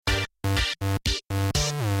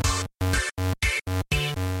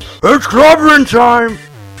It's clobbering time!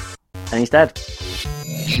 And he's dead.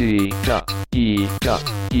 G duck E duck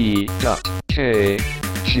E duck K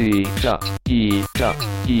G duck E duck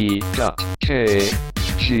E duck K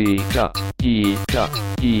G duck E duck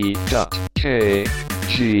E duck K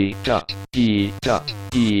G duck E duck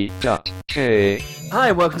E duck K. Hi,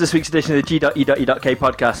 and welcome to this week's edition of the G.E.E.K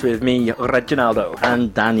podcast with me, Reginaldo.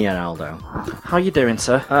 And Danieldo. How you doing,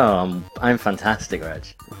 sir? Oh, I'm fantastic, Reg.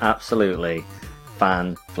 Absolutely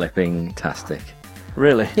fan-flipping-tastic.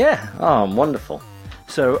 Really? Yeah, oh, I'm wonderful.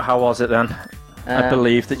 So, how was it then? I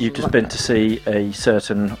believe that you've just been to see a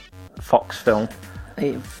certain Fox film.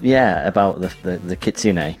 Yeah, about the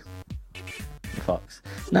Kitsune. The fox.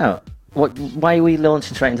 No, why are we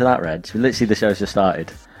launching straight into that, Reg? Literally, the show's just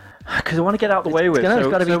started. Because I want to get out of the way with it. It's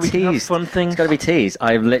got to be we can have teased. fun things. It's got to be teased.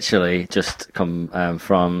 I've literally just come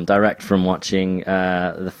from watching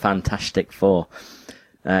the Fantastic Four.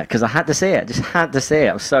 Because I had to see it. Just had to see it.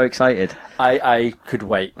 I was so excited. I could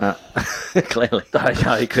wait. Clearly.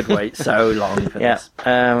 I could wait so long for Yeah. this.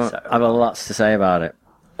 I have lots to say about it.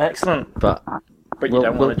 Excellent. But you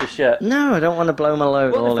don't want to just yet. No, I don't want to blow my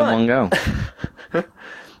load Well, all in fine. one go.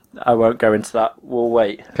 I won't go into that. We'll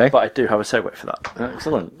wait. Okay. But I do have a segue for that.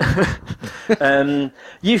 Excellent.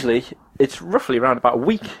 Usually, it's roughly around about a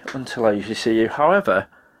week until I usually see you. However,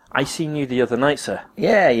 I seen you the other night, sir.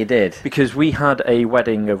 Yeah, you did. Because we had a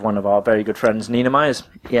wedding of one of our very good friends, Nina Myers.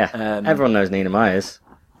 Yeah, everyone knows Nina Myers.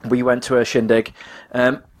 We went to a shindig.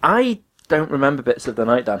 I don't remember bits of the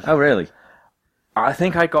night, Dan. Oh, really? I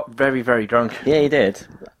think I got very, very drunk. Yeah, you did.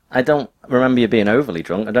 I don't remember you being overly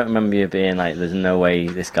drunk. I don't remember you being like, there's no way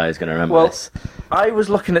this guy's going to remember this. I was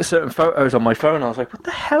looking at certain photos on my phone. I was like, what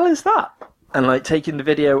the hell is that? And like taking the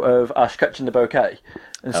video of Ash catching the bouquet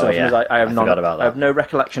and stuff. Yeah. And I forgot about that. I have no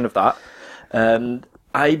recollection of that.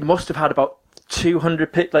 I must have had about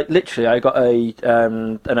 200 like literally I got a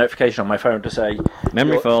notification on my phone to say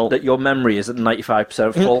Memory full. that your memory is at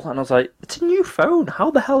 95% full. And I was like, it's a new phone.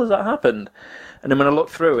 How the hell has that happened? And then when I looked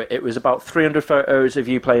through it, it was about 300 photos of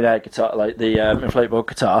you playing air guitar, like the inflatable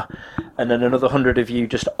guitar, and then another 100 of you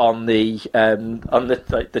just on the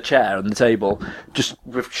chair on the table, just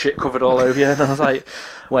with shit covered all over you. And I was like,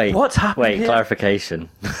 Wait, what's happened? Wait, here? clarification.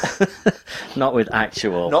 Not with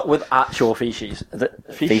actual. Not with actual feces.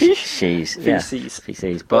 Feces.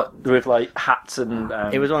 Feces. But with like hats and.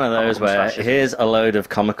 It was one of those where here's a load of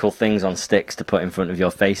comical things on sticks to put in front of your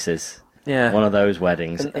faces. Yeah. One of those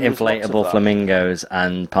weddings. And there's lots of Inflatable that. flamingos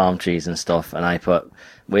and palm trees and stuff. And I put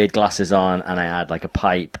weird glasses on and I had like a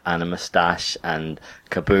pipe and a moustache and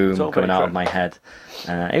It's all kaboom very coming out of drunk. my head.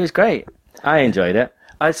 It was great. I enjoyed it.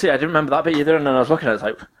 I didn't remember that bit either, and then I was looking at it, it's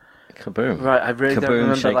like, Kaboom. right, I really don't Kaboom,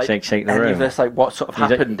 remember shake, like, shake, shake the any room. of this, like what sort of You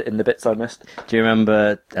don't- happened in the bits I missed. Do you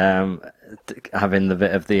remember having the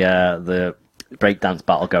bit of the breakdance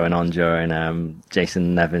battle going on during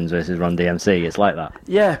Jason Nevins versus Ron DMC? It's like that.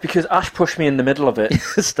 Yeah, because Ash pushed me in the middle of it.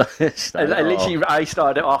 I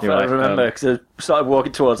started it off, You're and I like, remember, because I started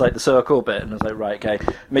walking towards like the circle bit, and I was like, right, okay,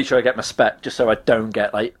 make sure I get my spec, just so I don't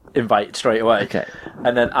get like invited straight away. Okay.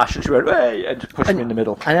 And then Ash just went, hey, and just pushed me in the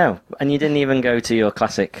middle. I know, and you didn't even go to your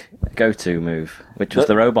classic go-to move, which was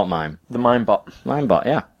the robot mime. The mime bot. Minebot,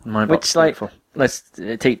 yeah. Minebot's Which, like, beautiful. let's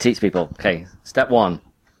teach people. Okay, step one.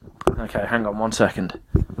 Okay, hang on 1 second.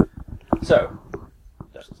 So,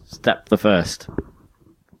 Step the first.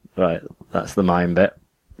 Right, that's the mime bit.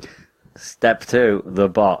 Step two, the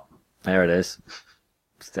bot. There it is.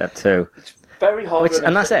 Step two. very hard.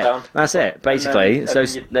 And that's it. Down. That's it. Basically, and so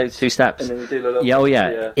then you- those two steps. And then you do the little Yeah, oh the,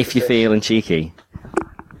 yeah. If you're the- feeling cheeky,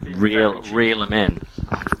 reel cheeky. them in.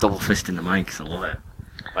 Double fisting the mics. I love it.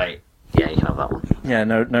 Wait. Yeah, you can have that one. Yeah,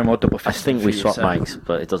 no more double I fisting think for we you, swapped sir. mics,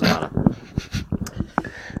 but it doesn't matter.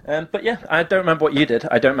 But yeah, I don't remember what you did.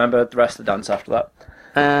 I don't remember the rest of the dance after that.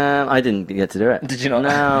 I didn't get to do it. Did you not?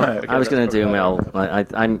 No, Okay, I was going that's to do my probably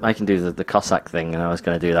old. I can do the Cossack thing, and I was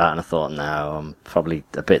going to do that, and I thought, no, I'm probably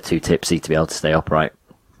a bit too tipsy to be able to stay upright.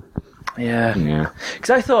 Yeah. Yeah. Because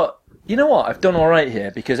I thought, you know what, I've done all right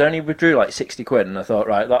here because I only withdrew like 60 quid, and I thought,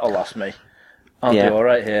 right, that'll last me. I'll Yeah. do all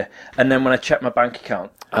right here. And then when I checked my bank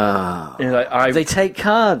account, you're like, They take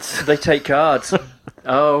cards. they take cards.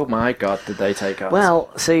 Oh my god, did they take cards? Well,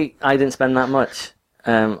 see, I didn't spend that much.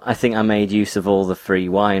 I think I made use of all the free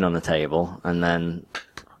wine on the table, and then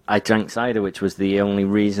I drank cider, which was the only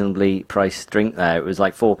reasonably priced drink there. It was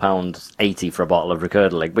like £4.80 for a bottle of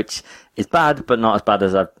Recurderlig, which is bad, but not as bad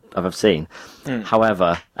as I've seen.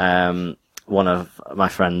 However, one of my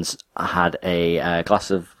friends had a glass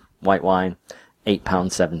of white wine,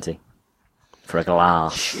 £8.70 for a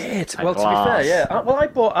glass. Shit. A Well, to be glass. fair, yeah. I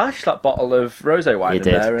bought actually that bottle of rosé wine You in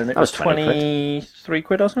did. there, and it That was was 20 quid. 23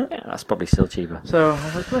 quid, wasn't it? Yeah, that's probably still cheaper. So I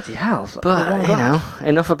was like, bloody hell. But you know,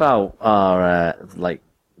 enough about our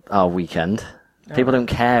our weekend. People don't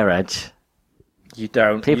care, Reg. You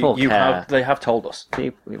don't. People you care. They have told us.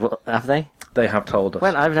 Have they? They have told us.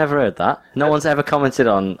 Well, I've never heard that. No one's ever commented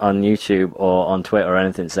on YouTube or on Twitter or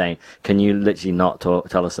anything saying, "Can you literally not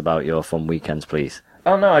tell us about your fun weekends, please?"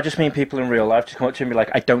 Oh no, I just mean people in real life just come up to me and be like,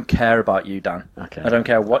 I don't care about you, Dan. Okay. I don't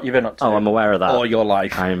care what you've been up to. Oh, I'm aware of that. Or your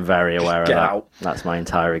life. I am very aware of Get that. out. That's my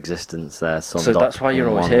entire existence there. So that's why you're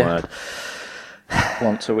always here. Word.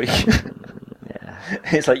 Once a week. Yeah.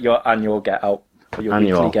 It's like your annual get out. Or your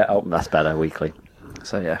Annual. weekly get out. That's better, weekly.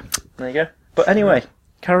 So yeah. There you go. But anyway,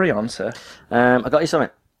 carry on, sir. I got you something.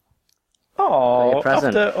 Oh, your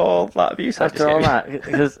present. after all that abuse I After just all gave you. that,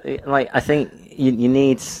 because I think you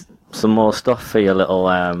need some more stuff for your little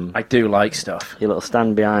I do like stuff. your little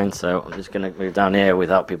stand behind. So I'm just gonna move down here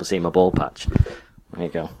without people seeing my ball patch. There you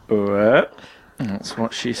go. That's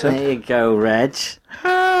what she said. There you go, Reg.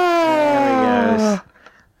 There he goes.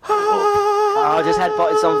 Oh, I just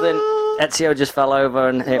headbutted something. Ezio just fell over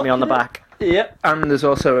and hit me on the back. Yep. And there's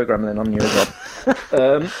also a gremlin on you as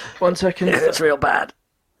well. 1 second. It's real bad.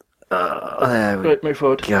 There we Right, move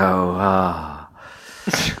forward. go.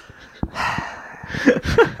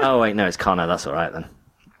 Oh wait, no, it's Connor. That's all right then.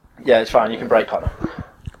 Yeah, it's fine. You can break Connor.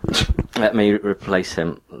 Let me replace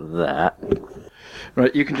him there.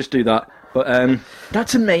 Right, you can just do that. But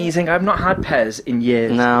that's amazing. I've not had Pez in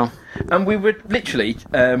years. No. And we were literally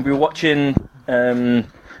we were watching.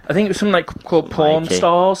 I think it was something like called Porn Mikey.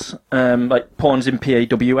 Stars. Like porn's in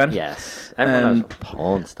PAWN. Yes. Everyone knows what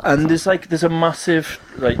porn stuff. And there's a massive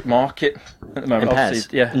market at the moment. In Pez?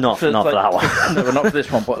 Obviously, yeah, Not for that one. No, not for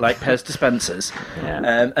this one, but like Pez dispensers.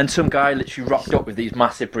 Yeah. And some guy literally rocked up with these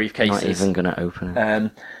massive briefcases. Not even gonna open it.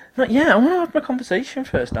 I'm like, yeah, I want to have my conversation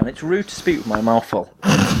first, Dan. It's rude to speak with my mouth full.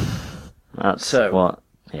 That's so- what.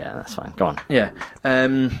 Yeah, that's fine. Go on. Yeah.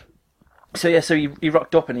 So he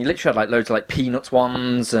rocked up and he literally had like loads of like Peanuts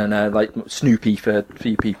ones and like Snoopy for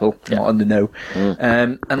you people not on the know,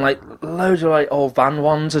 and like loads of like old van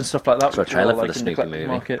ones and stuff like that. Saw a which are trailer all, for like, the in Snoopy collector's movie.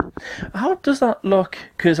 market. How does that look?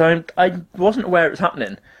 Because I wasn't aware it was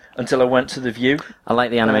happening until I went to the View. I like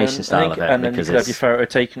the animation style of it and then you because could have your it's. photo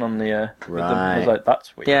taken on the. with them. I was Right. like,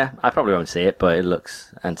 that's weird. Yeah, I probably won't see it, but it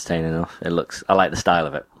looks entertaining enough. I like the style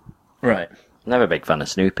of it. Right. Never a big fan of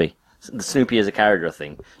Snoopy. The Snoopy as a character, I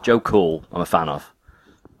think. Joe Cool, I'm a fan of.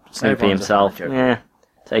 Snoopy Everyone's a fan of himself, Joe Cool. yeah.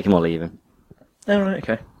 Take him or leave him. Oh, right.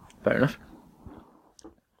 Okay. Fair enough.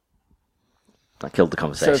 That killed the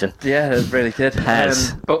conversation. So, yeah, it really did.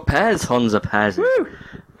 Pez. But Pez. Tons of Pez. Woo!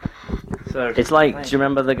 So It's like, do you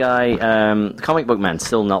remember the guy, Comic Book Man,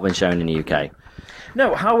 still not been shown in the UK?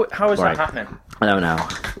 no. How is Right. that happening? I don't know.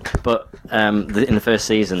 But in the first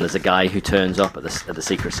season, there's a guy who turns up at the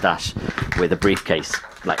secret stash with a briefcase,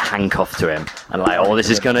 like handcuffed to him, and like, oh, this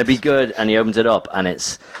is going to be good. And he opens it up, and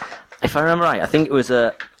it's, if I remember right, I think it was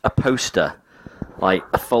a poster, like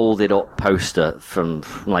a folded up poster from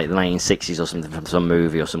like the 1960s or something, from some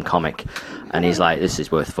movie or some comic. And he's like, this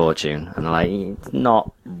is worth a fortune. And I'm like,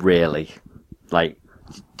 not really. Like,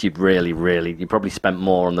 you probably spent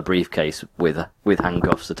more on the briefcase with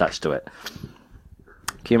handcuffs attached to it.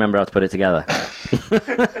 Can you remember how to put it together?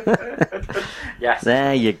 Yes.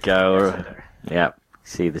 There you go. Yeah.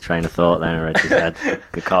 See the train of thought there in Reggie's head.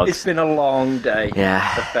 The cogs. It's been a long day. Yeah.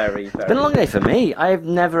 A very, very. It's been a long day for me. I've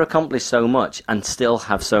never accomplished so much and still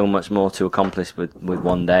have so much more to accomplish with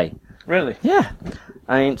one day. Really? Yeah.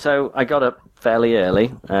 I mean, so I got up fairly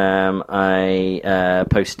early. I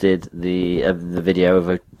posted the video of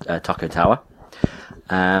a Taco Tower.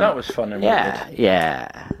 That was fun and Yeah,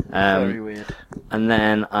 yeah. very weird. And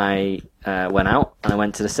then I went out and I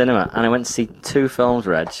went to the cinema and I went to see 2 films,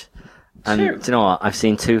 Reg. And Two? do you know what? I've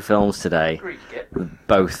seen 2 films today. Greek it.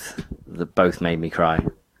 Both made me cry.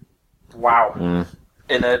 Wow. Mm.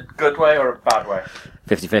 In a good way or a bad way?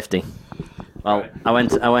 50-50. Well, Right.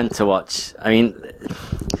 I went to watch. I mean,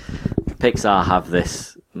 Pixar have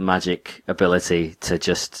this magic ability to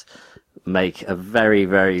just make a very,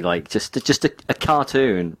 very just a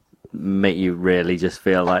cartoon make you really just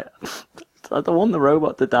feel like I don't want the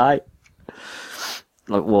robot to die.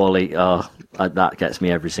 Like WALL-E, that gets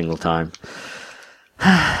me every single time.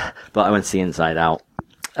 But I went to see Inside Out,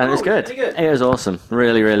 and it was good. really good. It was awesome,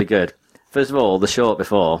 really, really good. First of all, the short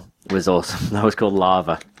before was awesome. That was called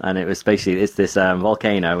Lava, and it was basically this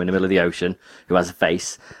volcano in the middle of the ocean who has a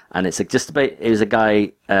face, and it's it was a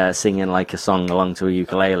guy singing like a song along to a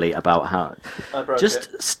ukulele about how I broke just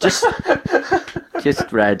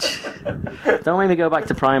it. Reg, don't make me go back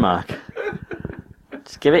to Primark.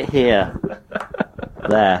 Just give it here.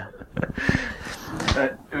 There.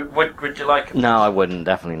 Would you like? No, I wouldn't.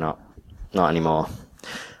 Definitely not. Not anymore.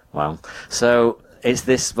 Wow. So it's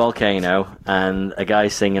this volcano, and a guy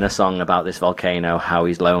singing a song about this volcano, how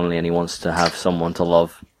he's lonely and he wants to have someone to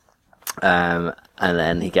love. And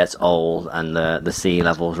then he gets old, and the sea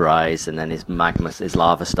levels rise, and then his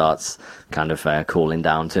lava starts kind of cooling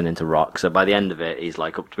down, turning into rock. So by the end of it, he's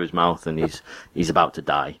like up to his mouth, and he's about to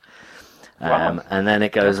die. Wow. And then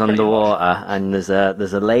it goes underwater, and there's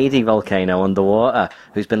a lady volcano underwater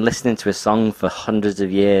who's been listening to his song for hundreds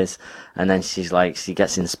of years, and then she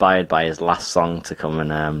gets inspired by his last song to come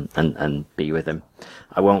and be with him.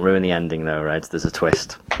 I won't ruin the ending though, Reg. There's a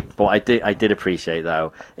twist. But what I did appreciate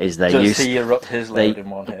though is they Does used. he erupt his load in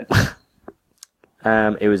one hit?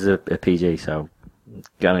 It was a PG, so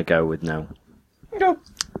gonna go with no. No,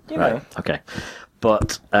 you Right. know. Okay.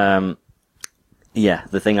 But yeah,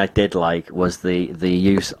 the thing I did like was the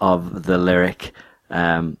use of the lyric.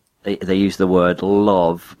 They used the word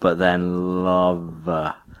love, but then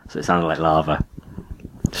lava, so it sounded like lava.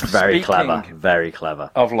 Just very clever, very clever.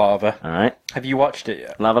 Of lava. All right, Have you watched it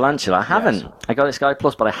yet? Lavalantula. I haven't. Yes. I got it Sky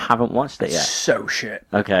Plus, but I haven't watched it yet. So shit.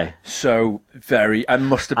 Okay, So very. I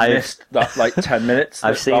must have missed that like 10 minutes.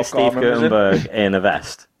 I've that seen Ralph Steve Garman was in. Gutenberg in a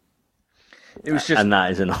vest, It was just and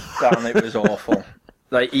that is enough. damn, it was awful.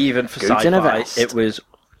 Like even for Goot in a sci-fi, vest. it was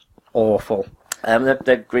awful.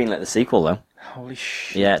 They've greenlit the sequel though. Holy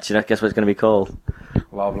shit. Yeah, do you know, guess what it's going to be called?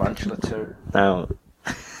 Lavalantula 2. No.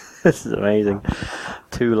 This is amazing.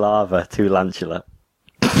 Two lava, two lantula.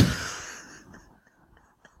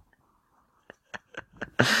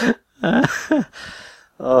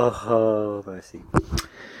 Oh, mercy.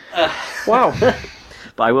 Wow.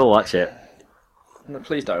 But I will watch it. No,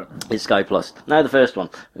 please don't. It's Sky Plus. No, the first one.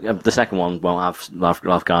 The second one won't have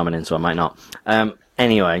Ralph Garman in, so I might not.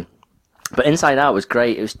 Anyway, but Inside Out was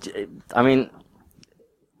great. It was, I mean,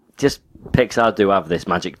 just Pixar do have this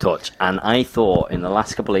magic touch, and I thought in the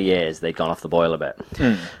last couple of years they'd gone off the boil a bit.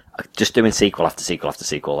 Just doing sequel after sequel after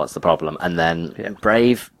sequel, that's the problem. And then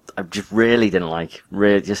Brave, I just really didn't like.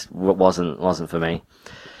 Really, just wasn't for me.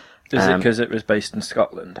 Is it because it was based in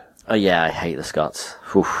Scotland? Oh yeah, I hate the Scots.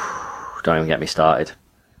 Whew, don't even get me started.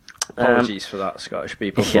 Apologies for that, Scottish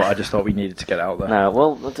people, yeah. but I just thought we needed to get out there. No,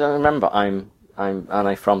 well, don't remember, aren't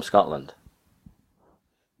I from Scotland?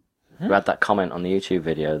 You had that comment on the YouTube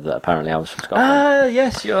video that apparently I was from Scotland.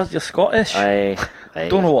 Yes, you're Scottish. I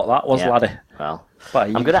don't know what that was, yeah, laddie. Well,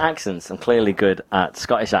 But I'm good at accents. I'm clearly good at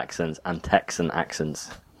Scottish accents and Texan accents.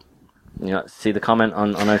 You know, see the comment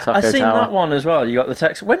on Otako I've seen Tower? that one as well. You got the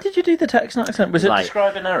Texan. When did you do the Texan accent? Was it Like,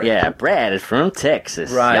 describing Eric? Yeah, Brad is from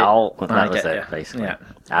Texas. Right. Y'all. I That was get it, ya. basically. Yeah.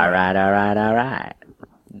 All right.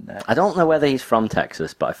 No. I don't know whether he's from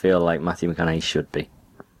Texas, but I feel like Matthew McConaughey should be.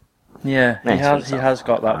 Yeah, Nice he has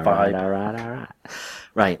got that vibe. All right.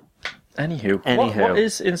 Right. Anywho. What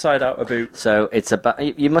is Inside Out about? So it's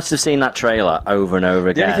about. You must have seen that trailer over and over The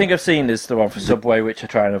again. only thing I've seen is the one for Subway, which I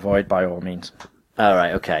try and avoid by all means. All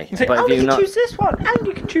right. Okay. You think, But oh, have you you can not? choose this one, and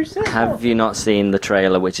you can choose this one. Have you not seen the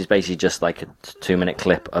trailer, which is basically just like a 2-minute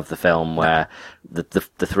clip of the film where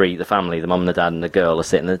the family, the mum, the dad, and the girl are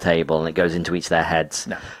sitting at the table, and it goes into each of their heads?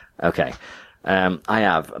 No. Okay. I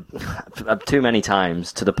have too many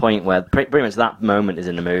times to the point where pretty much that moment is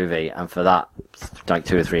in the movie, and for that like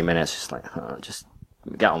 2 or 3 minutes, just like just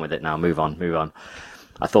get on with it now, move on.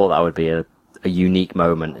 I thought that would be a unique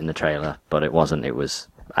moment in the trailer, but it wasn't. It was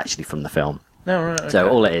actually from the film. No, right. Okay. So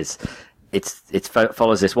all it is, it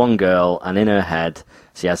follows this one girl, and in her head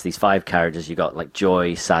she has these 5 characters. You got like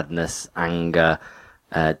joy, sadness, anger,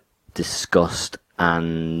 disgust,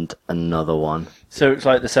 and another one. So it's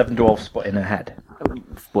like the Seven Dwarfs, but in her head.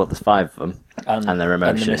 Well, there's 5 of them, and their and the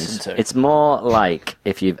emotions. missing 2. It's more like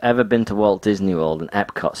if you've ever been to Walt Disney World and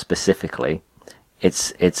Epcot specifically.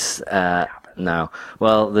 It's no.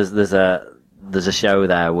 Well, there's a show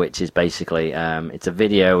there which is basically it's a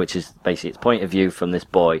video which is basically its point of view from this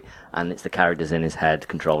boy, and it's the characters in his head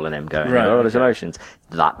controlling him, going all his emotions.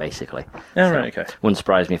 That basically. Oh, right, okay. Wouldn't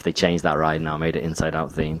surprise me if they changed that ride now, made it Inside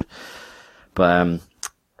Out themed. But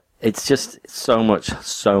it's just so much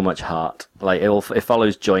heart. Like it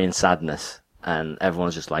follows joy and sadness, and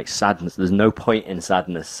everyone's just like, sadness. There's no point in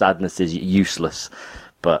sadness. Sadness is useless.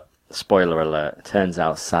 But spoiler alert, it turns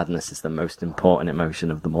out sadness is the most important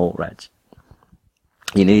emotion of them all, Reg.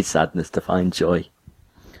 You need sadness to find joy.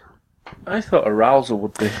 I thought arousal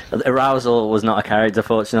would be. Arousal was not a character,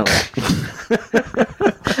 fortunately.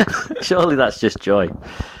 Surely that's just joy,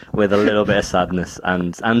 with a little bit of sadness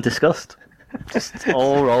and disgust. Just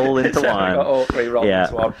all roll into We one. got all 3 rolled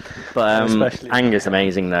into one. But Especially- Anger's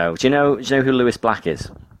amazing, though. Do you know who Lewis Black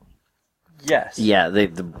is? Yes. Yeah,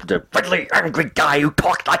 the really angry guy who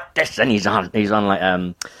talks like this, and he's on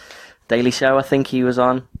like Daily Show, I think he was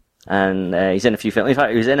on, and he's in a few films. In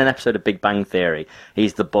fact, he was in an episode of Big Bang Theory.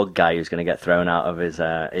 He's the bug guy who's going to get thrown out of his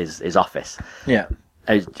office. Yeah.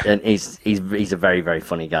 And he's a very, very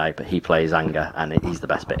funny guy, but he plays anger, and he's the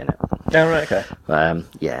best bit in it. Oh, right, okay.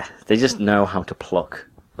 Yeah, they just know how to pluck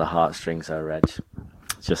the heartstrings, Reg.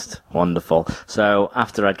 Just wonderful. So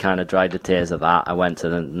after I'd kind of dried the tears of that, I went to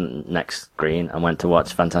the next screen and went to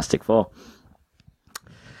watch Fantastic Four.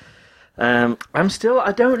 I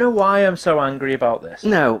don't know why I'm so angry about this.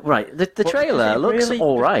 No, right. The trailer looks really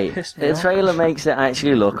all right. The trailer makes it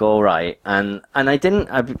actually look all right, and I'll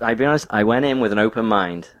be honest, I went in with an open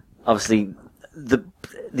mind. Obviously,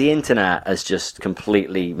 the internet has just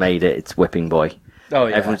completely made it its whipping boy. Oh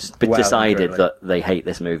yeah, everyone's decided that they hate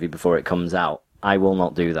this movie before it comes out. I will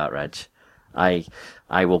not do that, Reg. I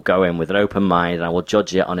will go in with an open mind, and I will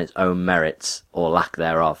judge it on its own merits or lack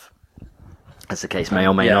thereof. As the case may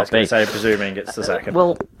or may not be. So presuming it's the second.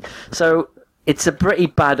 Well, so it's a pretty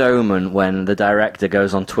bad omen when the director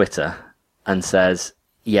goes on Twitter and says,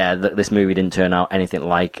 yeah, this movie didn't turn out anything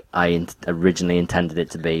like I originally intended it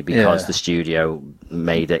to be because the studio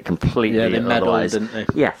made it completely they meddled, otherwise. didn't they?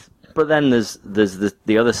 Yes, but then there's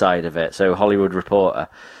the other side of it. So Hollywood Reporter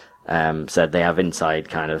said they have inside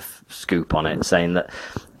kind of scoop on it, saying that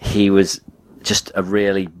he was just a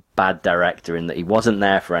really bad director in that he wasn't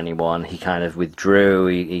there for anyone. He kind of withdrew.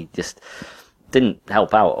 He just didn't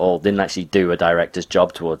help out or didn't actually do a director's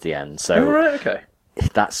job towards the end. So right, okay.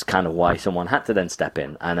 That's kind of why someone had to then step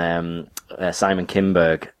in. And Simon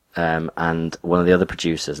Kinberg and one of the other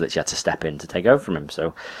producers literally had to step in to take over from him.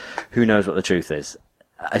 So who knows what the truth is?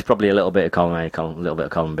 It's probably a little bit of column A, a little bit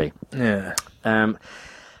of column B. Yeah.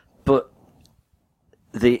 But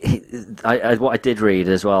what I did read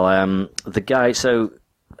as well, the guy, so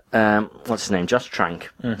what's his name? Josh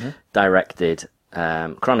Trank directed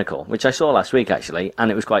Chronicle, which I saw last week actually,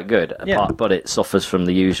 and it was quite good. But it suffers from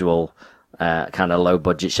the usual kind of low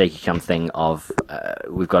budget shaky cam thing of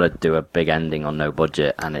we've got to do a big ending on no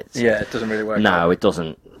budget, and it doesn't really work. No, it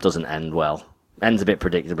doesn't end well. Ends a bit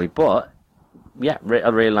predictably, but yeah,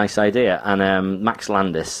 a really nice idea. And Max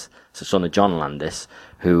Landis, so son of John Landis,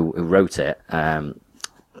 who wrote it,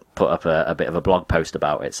 put up a bit of a blog post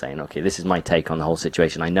about it, saying, okay, this is my take on the whole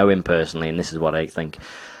situation. I know him personally, and this is what I think.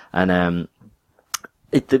 And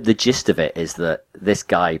the gist of it is that this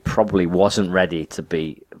guy probably wasn't ready to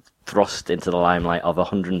be thrust into the limelight of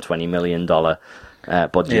 $120 million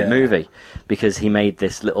budget movie, because he made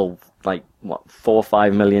this little, like, $4 or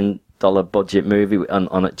 $5 million budget movie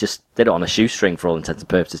on it, just did it on a shoestring for all intents and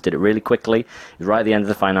purposes, did it really quickly. It was right at the end of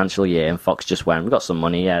the financial year, and Fox just went, we've got some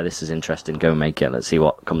money, this is interesting, go make it, let's see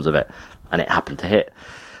what comes of it. And it happened to hit.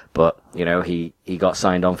 But, you know, he got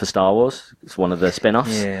signed on for Star Wars. It's one of the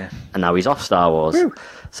spin-offs. Yeah. And now he's off Star Wars. Woo.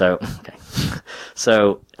 So, okay.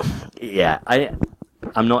 So, yeah,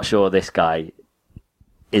 I'm not sure this guy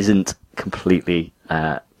isn't completely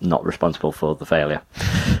not responsible for the failure,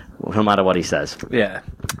 no matter what he says. Yeah.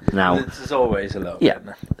 Now, there's always a little yeah.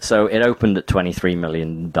 bit. So it opened at $23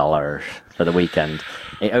 million for the weekend.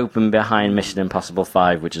 It opened behind Mission Impossible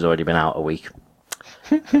 5, which has already been out a week.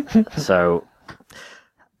 So,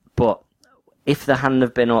 but if there hadn't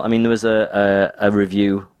have been, I mean, there was a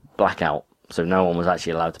review blackout, so no one was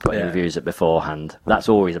actually allowed to put in reviews it beforehand. That's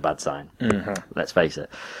always a bad sign. Let's face it.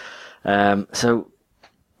 So,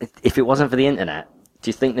 if it wasn't for the internet, do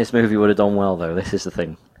you think this movie would have done well, though? This is the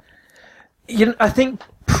thing. I think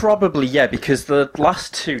probably, because the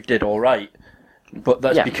last two did all right. But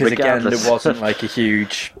that's because, regardless. Again, there wasn't like a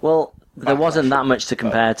huge... Well, there wasn't that much to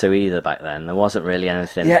compare to either back then. There wasn't really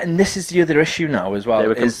anything... Yeah, and this is the other issue now as well. They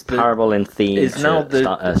were comparable in theme to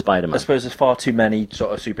Spider-Man. I suppose there's far too many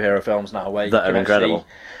sort of superhero films now where that you can are incredible.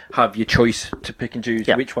 Have your choice to pick and choose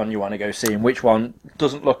which one you want to go see, and which one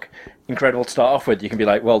doesn't look incredible to start off with. You can be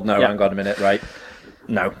like, well, no, hang on a minute, right?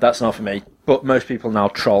 No, that's not for me. But most people now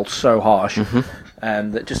troll so harsh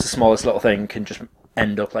that just the smallest little thing can just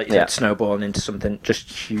end up, like you said, snowballing into something just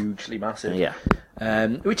hugely massive. Yeah.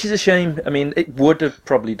 Which is a shame. I mean, it would have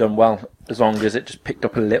probably done well as long as it just picked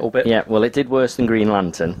up a little bit. Yeah, well, it did worse than Green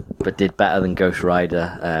Lantern, but did better than Ghost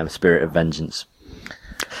Rider, Spirit of Vengeance.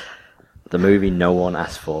 The movie no one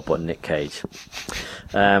asked for but Nick Cage.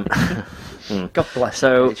 God bless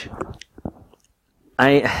Cage.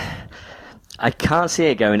 I can't see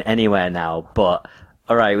it going anywhere now, but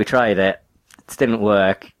alright, we tried it. It didn't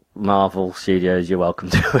work. Marvel Studios, you're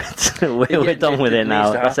welcome to it. We're done with it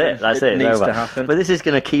now. That's it. It needs to happen. But this is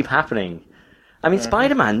going to keep happening. I mean,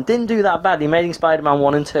 Spider-Man didn't do that bad. The Amazing Spider-Man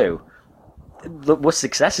 1 and 2 were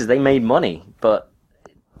successes. They made money, but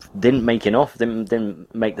didn't make enough,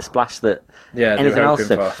 didn't make the splash that Yeah, they were anything else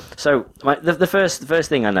hoping did. for. So the first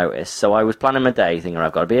thing I noticed, so I was planning my day thinking,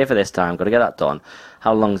 I've got to be here for this time, got to get that done.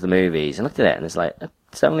 How long's the movies? And I looked at it and it's like,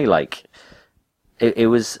 it's only like, it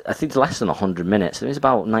was, I think it's less than 100 minutes. It was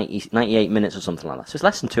about 98 minutes or something like that. So it's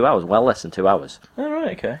less than 2 hours, well less than 2 hours. Oh,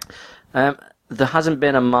 right, okay. There hasn't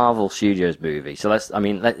been a Marvel Studios movie, so if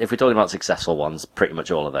we're talking about successful ones, pretty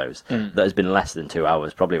much all of those, that has been less than 2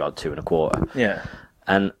 hours, probably about 2.25. Yeah.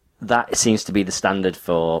 And that seems to be the standard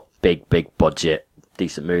for big budget,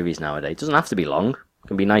 decent movies nowadays. It doesn't have to be long. It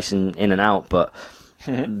can be nice and in and out, but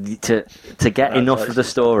to get enough of the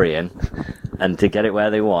story in and to get it where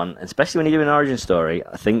they want, especially when you do an origin story,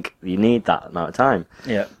 I think you need that amount of time.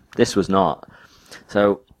 Yeah. This was not.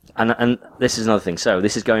 So, and this is another thing. So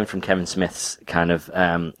this is going from Kevin Smith's kind of,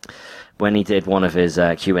 when he did one of his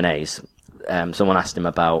Q&As, someone asked him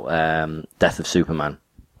about Death of Superman.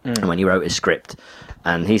 And when he wrote his script,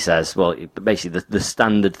 and he says, well, basically the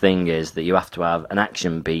standard thing is that you have to have an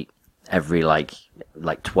action beat every like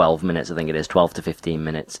 12 minutes, I think it is, 12 to 15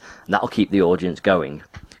 minutes, and that'll keep the audience going.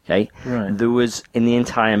 Okay? Right. There was, in the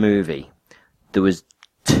entire movie, there was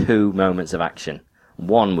 2 moments of action.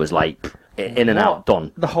 One was like in and out,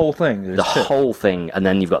 done. The whole thing? The whole thing, and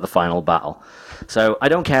then you've got the final battle. So I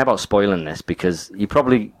don't care about spoiling this because you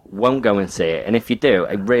probably won't go and see it, and if you do,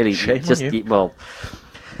 it really Shame just on you. well,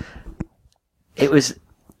 it was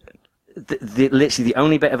literally the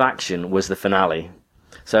only bit of action was the finale.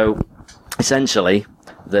 So essentially,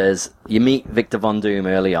 you meet Victor Von Doom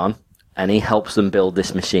early on, and he helps them build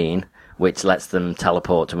this machine, which lets them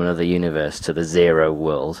teleport to another universe, to the Zero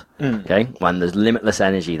world. Okay, when there's limitless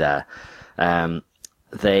energy there.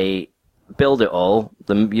 They build it all.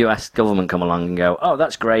 The US government come along and go, oh,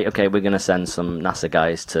 that's great. Okay, we're going to send some NASA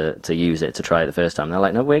guys to use it, to try it the first time. They're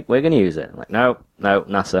like, no, we're going to use it. I'm like, no,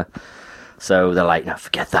 NASA. So they're like, no,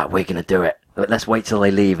 forget that. We're going to do it. Let's wait till they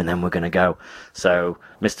leave and then we're going to go. So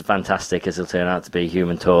Mr. Fantastic, as he'll turn out to be,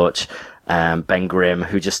 Human Torch, Ben Grimm,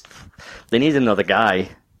 they need another guy.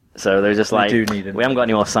 So they're just like, do need we haven't got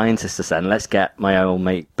any more scientists to send. Let's get my old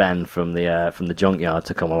mate Ben from the junkyard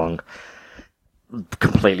to come along.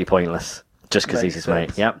 Completely pointless, just because he's his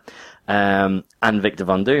mate. Yep. And Victor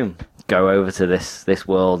Von Doom go over to this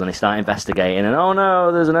world, and they start investigating, and oh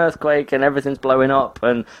no, there's an earthquake and everything's blowing up,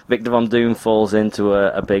 and Victor Von Doom falls into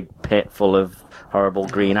a big pit full of horrible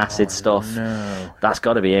green acid stuff. No. That's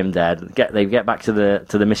got to be him dead. They get back to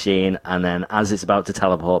the machine, and then as it's about to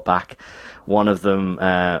teleport back, one of them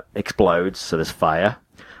explodes, so there's fire.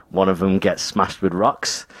 One of them gets smashed with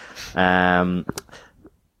rocks.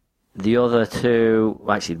 The other 2,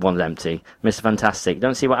 actually, one's empty. Mr. Fantastic,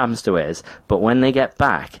 don't see what happens to his, but when they get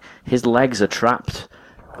back, his legs are trapped,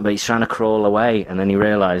 but he's trying to crawl away, and then he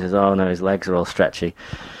realises, oh no, his legs are all stretchy.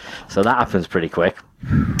 So that happens pretty quick.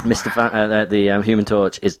 The Human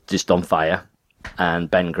Torch is just on fire, and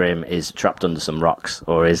Ben Grimm is trapped under some rocks,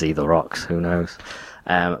 or is he the rocks? Who knows?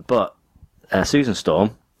 But Susan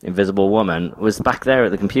Storm, Invisible Woman, was back there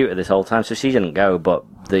at the computer this whole time, so she didn't go, but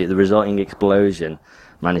the resulting explosion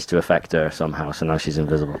managed to affect her somehow, so now she's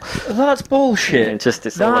invisible. That's bullshit.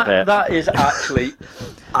 It's all a bit. That is actually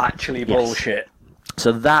bullshit.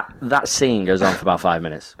 So that scene goes on for about 5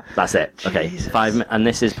 minutes. That's it. Okay, Jesus. and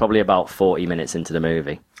this is probably about 40 minutes into the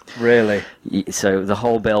movie. Really? So the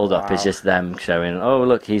whole build-up is just them showing, oh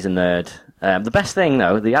look, he's a nerd. The best thing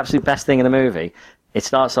though, the absolute best thing in the movie, it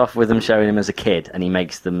starts off with them showing him as a kid, and he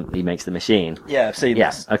makes the machine. Yeah, I've seen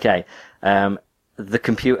Yeah. this. Okay. The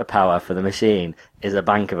computer power for the machine is a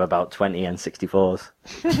bank of about 20 N64s.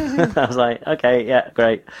 I was like, okay, yeah,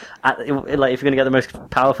 great. If you're going to get the most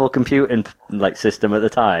powerful computing system at the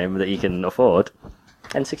time that you can afford,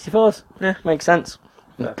 N64s, yeah, makes sense.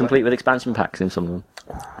 Complete with expansion packs in some of them.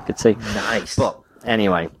 I could see. Nice. But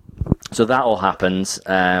anyway, so that all happens,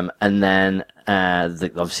 and then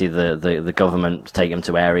obviously the government take them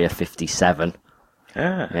to Area 57.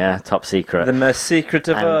 Yeah, top secret. The most secret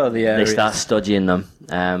of all the areas. They start studying them,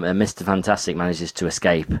 and Mr. Fantastic manages to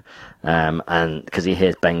escape, and because he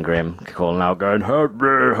hears Ben Grimm calling out, going, help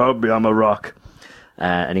me, I'm a rock.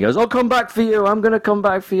 And he goes, I'll come back for you, I'm going to come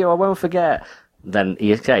back for you, I won't forget. Then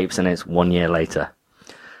he escapes, and it's 1 year later.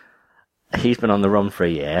 He's been on the run for a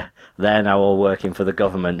year. They're now all working for the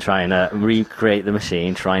government, trying to recreate the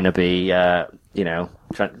machine, trying to be,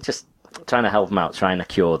 trying to help them out, trying to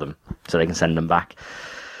cure them so they can send them back.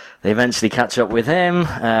 They eventually catch up with him.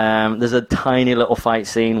 There's a tiny little fight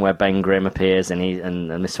scene where Ben Grimm appears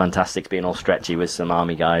and Miss Fantastic's being all stretchy with some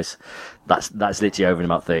army guys. That's literally over in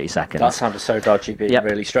about 30 seconds. That sounded so dodgy, being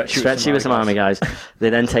really stretchy. Stretchy with some army guys. They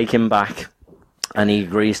then take him back, and he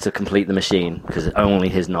agrees to complete the machine because only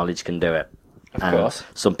his knowledge can do it. Of course.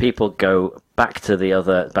 Some people go back to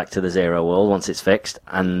the Zero world once it's fixed,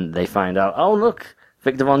 and they find out, oh look,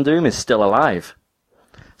 Victor Von Doom is still alive.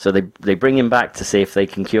 So they bring him back to see if they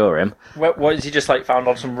can cure him. What is he just like found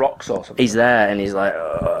on some rocks or something? He's there, and he's like,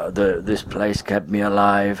 this place kept me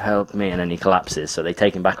alive, help me, and then he collapses. So they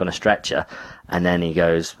take him back on a stretcher, and then he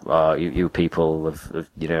goes, oh, you people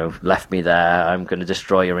have left me there. I'm going to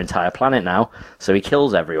destroy your entire planet now. So he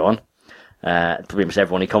kills everyone, pretty much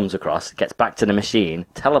everyone he comes across, gets back to the machine,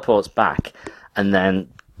 teleports back, and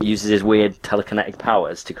then uses his weird telekinetic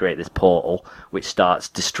powers to create this portal, which starts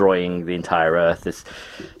destroying the entire Earth. It's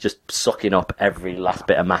just sucking up every last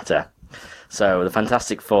bit of matter. So the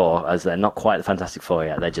Fantastic Four, as they're not quite the Fantastic Four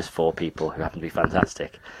yet, they're just four people who happen to be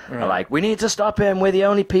fantastic. Right. Are like, we need to stop him. We're the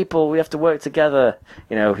only people. We have to work together.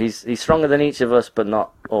 He's stronger than each of us, but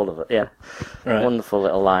not all of us. Yeah, right. Wonderful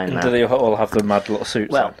little line. And there. do they all have the mad little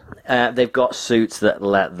suits on? They've got suits that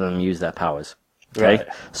let them use their powers. Okay, right.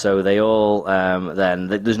 So they all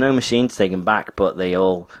there's no machine to take them back, but they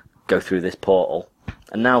all go through this portal,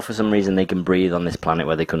 and now for some reason they can breathe on this planet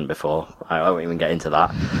where they couldn't before. I won't even get into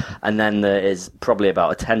that. And then there is probably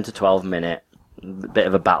about a 10 to 12 minute bit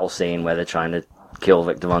of a battle scene where they're trying to kill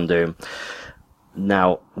Victor Von Doom.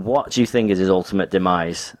 Now, what do you think is his ultimate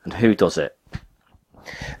demise, and who does it?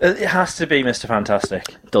 It has to be Mr.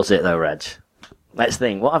 Fantastic. Does it though, Reg? Let's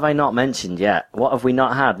think. What have I not mentioned yet? What have we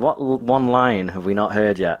not had? What one line have we not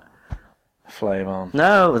heard yet? Flame on.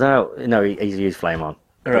 No. He's used flame on.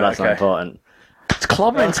 But that's not important. It's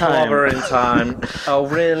clobbering time. Clobbering time. Oh,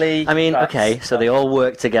 really? I mean, so they all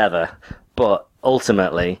work together, but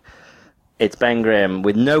ultimately, it's Ben Grimm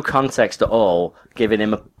with no context at all, giving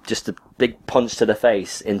him just a big punch to the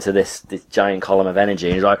face into this giant column of energy.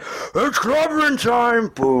 And he's like, "It's clobbering time!"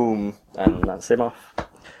 Boom, and that's him off,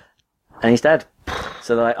 and he's dead.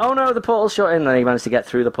 So they're like, oh no, the portal's shut in, and he managed to get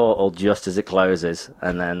through the portal just as it closes.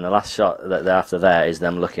 And then the last shot that they're after there is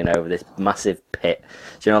them looking over this massive pit.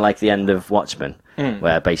 Do you know, like the end of Watchmen,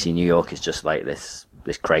 where basically New York is just like this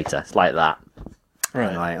crater? It's like that. Right.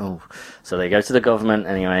 And like, oh. So they go to the government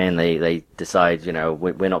anyway, and they decide,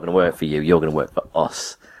 we're not going to work for you. You're going to work for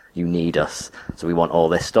us. You need us, so we want all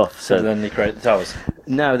this stuff. So then they create the towers.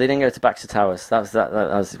 No, they didn't go to Baxter Towers. That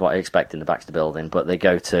was what I expected in the Baxter building. But they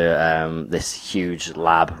go to this huge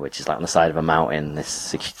lab, which is like on the side of a mountain,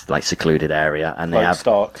 this like secluded area, and they have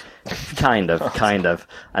Stark. kind of,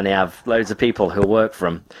 and they have loads of people who work for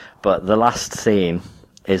them. But the last scene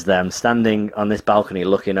is them standing on this balcony,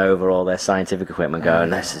 looking over all their scientific equipment, going,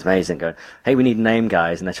 "This is amazing." Going, "Hey, we need name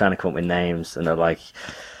guys," and they're trying to come up with names, and they're like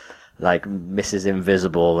Mrs.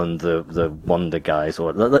 Invisible and the Wonder guys,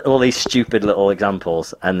 or all these stupid little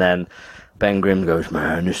examples. And then Ben Grimm goes,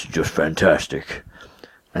 "Man, this is just fantastic."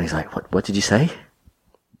 And he's like, What did you say?"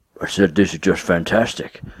 "I said, this is just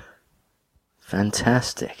fantastic."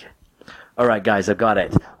 Fantastic. All right, guys, I've got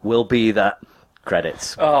it. We'll be that.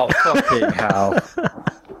 Credits. Oh, fucking hell.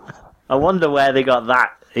 I wonder where they got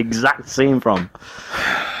that exact scene from.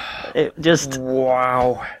 It just...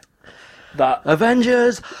 Wow. That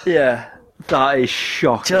Avengers! Yeah, that is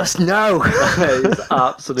shocking. Just no! That is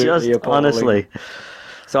absolutely just appalling. Honestly.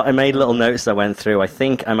 So I made little notes that went through. I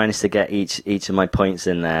think I managed to get each of my points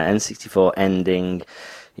in there. N64 ending.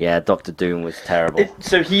 Yeah, Doctor Doom was terrible.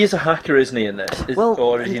 So he is a hacker, isn't he, in this?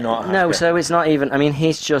 Or is he not a hacker? No, so it's not even... I mean,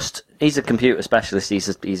 he's a computer specialist.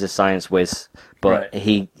 He's a science whiz. But right.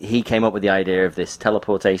 he came up with the idea of this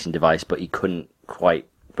teleportation device, but he couldn't quite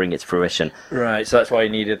bring it to fruition. Right, so that's why he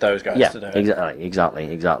needed those guys to do it. Exactly.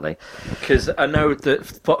 Because I know that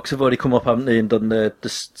Fox have already come up, haven't they, and done the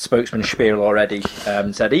spokesman spiel already,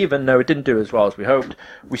 said even though it didn't do as well as we hoped,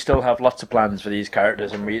 we still have lots of plans for these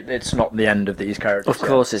characters, and it's not the end of these characters. Of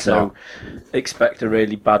course it's not. Expect a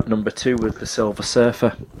really bad number 2 with the Silver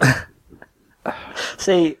Surfer.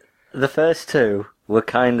 See, the first two were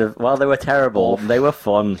kind of, while they were terrible, they were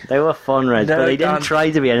fun. They were fun, Reg, but they didn't try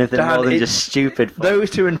to be anything more than just stupid fun. Those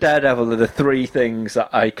two and Daredevil are the three things that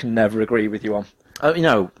I can never agree with you on. Oh,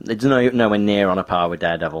 it's nowhere near on a par with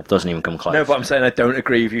Daredevil. Doesn't even come close. No, but I'm saying I don't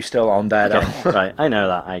agree with you still on Daredevil. Okay, right, I know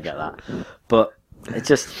that, I get that. But it's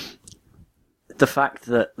just the fact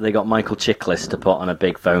that they got Michael Chiklis to put on a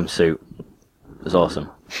big foam suit was awesome.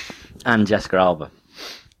 And Jessica Alba.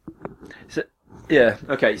 So, yeah,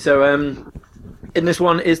 okay, so in this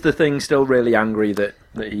one, is the Thing still really angry that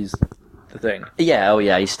he's the Thing?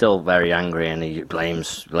 Yeah, he's still very angry, and he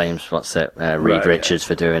blames Reed Richards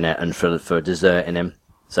for doing it and for deserting him.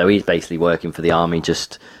 So he's basically working for the army,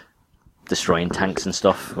 just destroying tanks and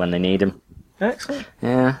stuff when they need him. Excellent.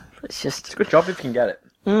 Yeah, it's a good job if you can get it.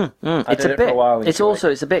 I It's did a it for bit. a while in It's Kuwait. also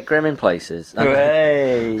it's a bit grim in places.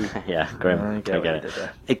 Hey. Yeah, grim. I I get what get you it. did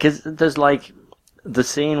there. Because there's like the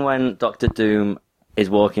scene when Doctor Doom is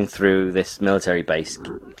walking through this military base,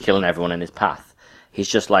 killing everyone in his path. He's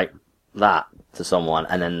just like that to someone,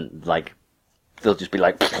 and then like they'll just be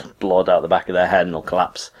like blood out the back of their head, and they'll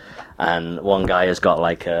collapse. And one guy has got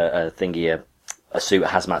like a thingy, a suit, a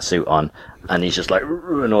hazmat suit on, and he's just like,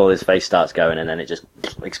 and all his face starts going, and then it just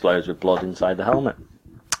explodes with blood inside the helmet.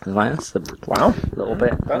 Like, that's a Wow. little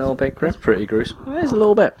bit grim. That's pretty gruesome. It is a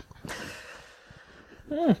little bit.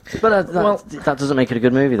 But that doesn't make it a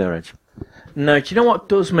good movie, though, Reg. No, do you know what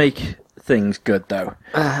does make things good though?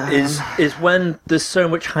 Is when there's so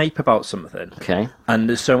much hype about something Okay. and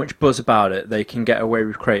there's so much buzz about it, they can get away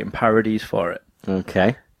with creating parodies for it.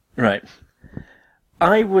 Okay. Right.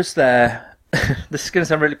 I was there. This is going to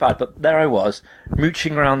sound really bad, but there I was,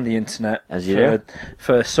 mooching around the internet As you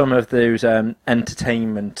for some of those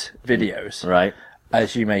entertainment videos, Right.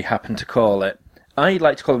 as you may happen to call it. I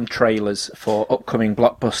like to call them trailers for upcoming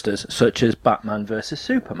blockbusters, such as Batman vs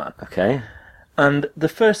Superman. Okay. And the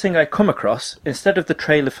first thing I come across, instead of the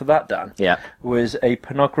trailer for that, Dan, Yeah. was a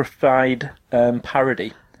pornographied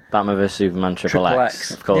parody. Batman vs Superman Triple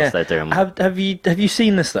X. Of course Yeah. they're doing. Have you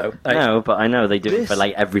seen this though? Like, No, but I know they do it This- for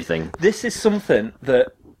like everything. This is something that,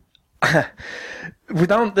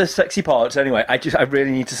 without the sexy parts anyway, I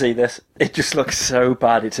really need to see this. It just looks so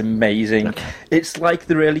bad. It's amazing. Okay. It's like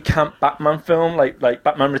the really camp Batman film, like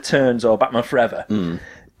Batman Returns or Batman Forever.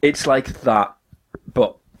 It's like that,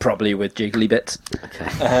 but probably with jiggly bits.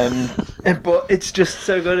 Okay. But it's just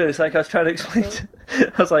so good. It's like I was trying to explain.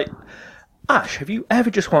 I was like, Ash, have you ever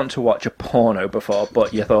just wanted to watch a porno before,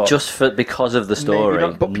 but you thought Just because of the story,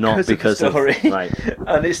 maybe not, but because of the story. right.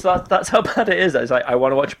 And it's that's how bad it is. It's like I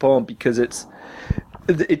want to watch porn because it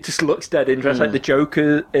just looks dead interesting. Like the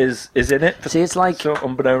Joker is in it. See, it's like So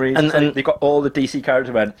unbeknown reasons. and- They've got all the DC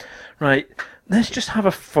characters. Went right. Let's just have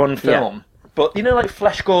a fun film. But you know, like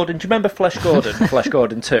Flash Gordon. Do you remember Flash Gordon? Flash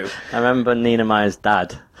Gordon 2. I remember Nina Meyer's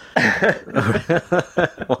dad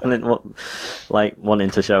wanting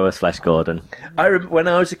to show us Flash Gordon. When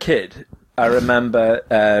I was a kid, I remember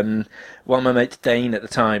one of my mates, Dane, at the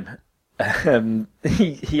time.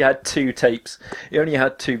 He had 2 tapes. He only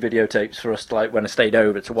had 2 videotapes for us, like when I stayed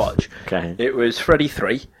over to watch. Okay. It was Freddy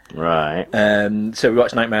 3. Right. So we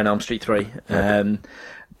watched Nightmare on Elm Street 3.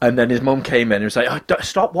 And then his mum came in and was like,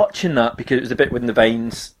 stop watching that, because it was the bit with the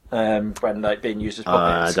veins when like being used as I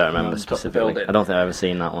puppets. don't remember on top of the specifically. building. I don't think I've ever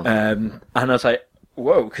seen that one. And I was like,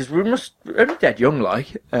 whoa, because we're only dead young,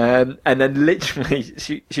 like. And then literally,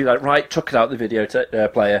 she was like, right, took it out the video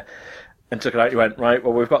player and took it out. He went, right,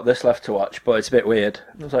 well, we've got this left to watch, but it's a bit weird.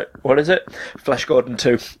 And I was like, what is it? Flash Gordon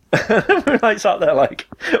 2. We're like sat there like,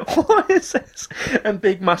 what is this? And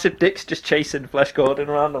big massive dicks just chasing Flash Gordon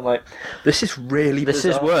around. I'm like, this is really This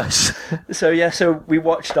bizarre. is worse. So we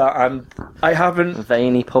watched that, and I haven't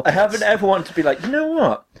Veiny puppets. ever wanted to be like, you know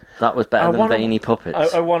what? That was better than veiny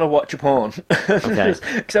puppets. I want to watch a porn. Okay.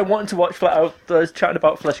 Because I wanted to watch. I was chatting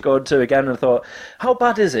about Flash Gordon 2 again, and I thought, how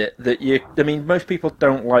bad is it that you? I mean, most people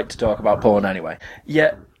don't like to talk about porn anyway.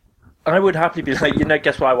 Yet, I would happily be like,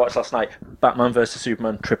 guess what I watched last night? Batman vs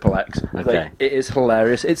Superman Triple X. Okay. Like, it is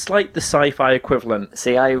hilarious. It's like the sci-fi equivalent.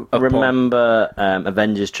 See, I remember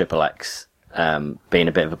Avengers Triple X being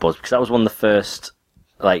a bit of a buzz, because that was one of the first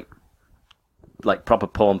like proper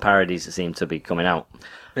porn parodies that seemed to be coming out.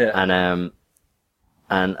 Yeah. And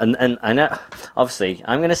I know, obviously,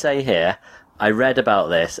 I'm going to say here, I read about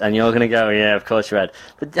this, and you're going to go, yeah, of course you read.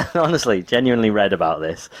 But honestly, genuinely read about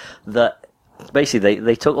this, that basically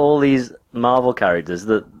they took all these Marvel characters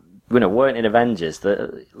that weren't in Avengers,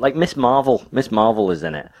 that like Miss Marvel is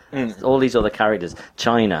in it. All these other characters.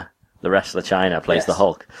 China, the wrestler China, plays the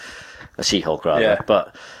Hulk. A She-Hulk, rather. Yeah.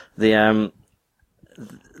 But the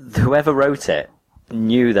whoever wrote it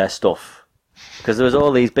knew their stuff. Because there was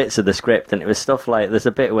all these bits of the script, and it was stuff like, there's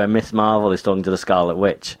a bit where Miss Marvel is talking to the Scarlet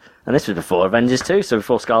Witch. And this was before Avengers 2, so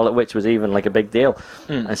before Scarlet Witch was even like a big deal.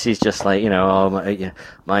 And she's just like,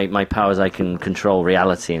 my powers, I can control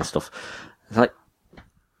reality and stuff. It's like,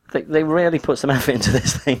 they really put some effort into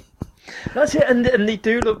this thing. That's it, and they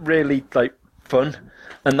do look really like fun,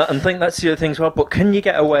 and I think that's the other thing as well. But can you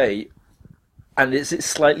get away? And is it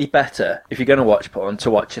slightly better if you're going to watch porn to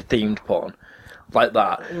watch a themed porn like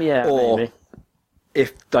that? Yeah, or maybe.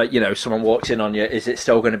 if like someone walks in on you, is it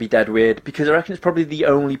still going to be dead weird? Because I reckon it's probably the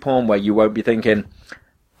only porn where you won't be thinking,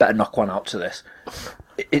 better knock one out to this.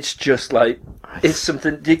 It's just like, it's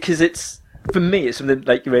something, because it's, for me, it's something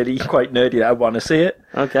like really quite nerdy that I want to see it.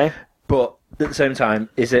 Okay. But at the same time,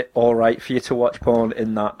 is it all right for you to watch porn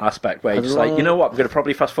in that aspect where you're just like, you know what, I'm going to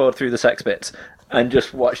probably fast forward through the sex bits and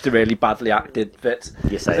just watch the really badly acted bits.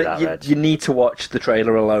 You say that, Reg. You need to watch the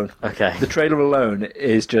trailer alone. Okay. The trailer alone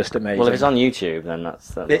is just amazing. Well, if it's on YouTube, then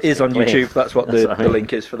that's it is on YouTube. That's what That's the, what I mean. the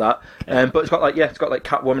link is for that. But it's got like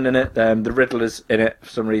Catwoman in it. The Riddler's in it for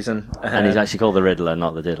some reason. And he's actually called the Riddler,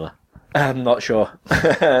 not the Diddler. I'm not sure.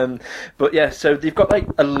 But yeah, so they've got like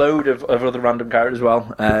a load of other random characters as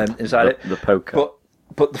well inside it. The poker.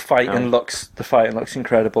 But the fighting looks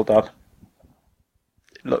incredible, Dad.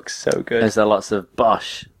 It looks so good. Is there lots of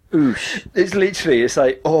bosh? Oosh. It's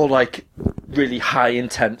like all like really high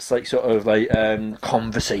intense like sort of like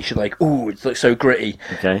conversation, like ooh, it looks so gritty.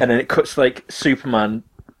 Okay. And then it cuts like Superman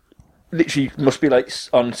literally must be like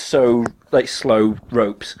on so like slow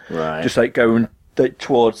ropes. Right. Just like going like,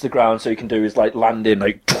 towards the ground so he can do his like landing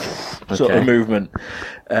like sort of movement.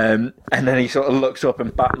 And then he sort of looks up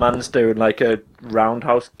and Batman's doing like a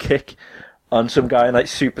roundhouse kick on some guy in like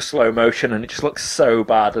super slow motion, and it just looks so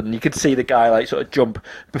bad, and you can see the guy like sort of jump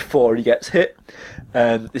before he gets hit.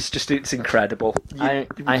 It's incredible. I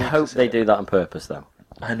hope they do that on purpose, though.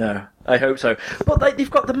 I know. I hope so. But like they've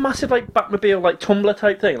got the massive like Batmobile like tumbler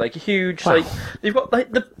type thing, like a huge like they've got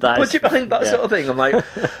like the budget behind that sort of thing. I'm like,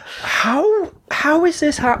 how is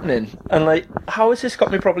this happening? And like how has this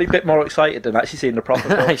got me probably a bit more excited than actually seeing the proper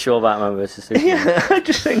film? Sure, Batman versus Superman. Yeah, I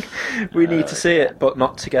just think we need to see it, but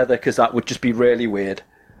not together, because that would just be really weird.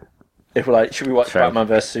 If we're like, should we watch True. Batman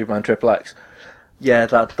vs Superman Triple X? Yeah,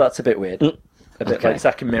 that's a bit weird. A bit Okay. like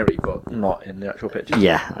Zack and Miri, but not in the actual picture.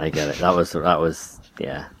 Yeah, I get it. That was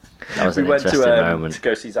yeah. That was We an went interesting to moment.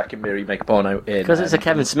 go see Zack and Miri make a porno in... Because it's a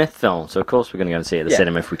Kevin Smith film, so of course we're going to go and see it at the Yeah.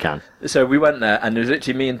 cinema if we can. So we went there, and there was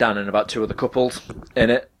literally me and Dan and about 2 other couples in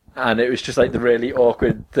it, and it was just like the really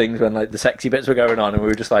awkward things when like the sexy bits were going on, and we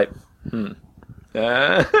were just like,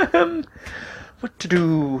 what to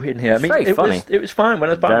do in here? I mean, Very funny. it was fine when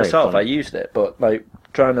I was by Very myself. funny. I used it, but like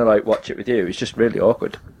trying to like watch it with you, it's just really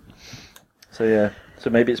awkward. So yeah, so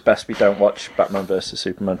maybe it's best we don't watch Batman vs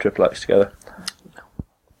Superman Triple X together.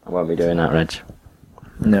 I won't be doing that, Reg.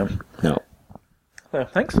 No. No. Oh,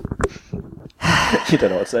 thanks. You don't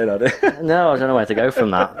know what to say now, do you? No, I don't know where to go from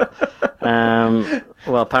that.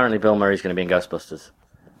 Well, apparently Bill Murray's going to be in Ghostbusters.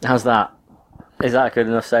 How's that? Is that a good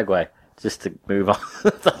enough segue? Just to move on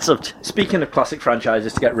that subject. Speaking of classic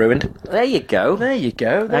franchises to get ruined, There you go. there you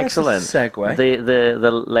go. There's Excellent. a segue.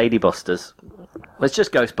 The Ladybusters. Well, it's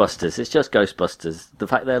just Ghostbusters. It's just Ghostbusters. The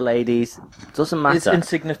fact they're ladies doesn't matter. It's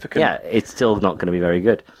insignificant. Yeah, it's still not going to be very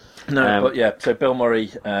good. No, but yeah. So Bill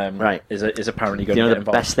Murray, Right. is apparently Do going you to know get the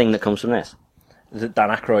involved. best thing that comes from this? Is it Dan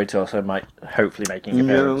Aykroyd also might hopefully making an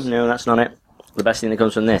No, appearance? no, that's not it. The best thing that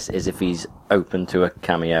comes from this is if he's open to a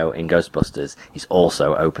cameo in Ghostbusters, he's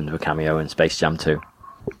also open to a cameo in Space Jam 2.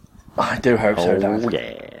 I do hope so, Dan. Oh,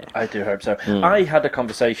 yeah. I do hope so. I had a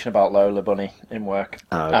conversation about Lola Bunny in work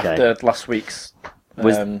Oh, okay. after last week's.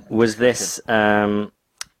 Was this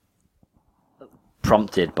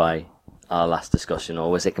prompted by our last discussion,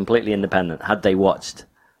 or was it completely independent? Had they watched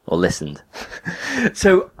or listened?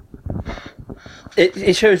 So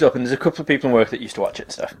it shows up, and there's a couple of people in work that used to watch it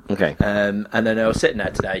and stuff. Okay. And then I was sitting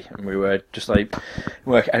there today, and we were just like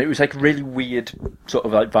work, and it was like a really weird sort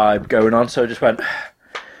of like vibe going on. So I just went.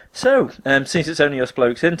 So since it's only us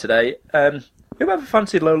blokes in today, whoever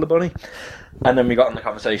fancied Lola Bunny? And then we got on the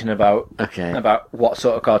conversation about what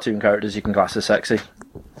sort of cartoon characters you can class as sexy.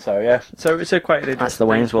 So yeah, so it's a quite an interesting. That's the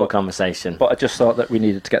Wayne's thing, World conversation. But I just thought that we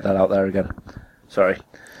needed to get that out there again. Sorry.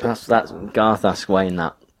 That's Garth asked Wayne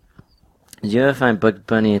that. Did you ever find Bugs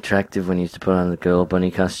Bunny attractive when he used to put on the girl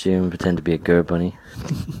bunny costume and pretend to be a girl bunny?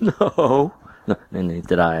 No. No, neither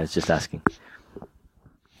did I. I was just asking.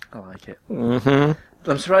 I like it. Mm-hmm.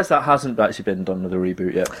 I'm surprised that hasn't actually been done with a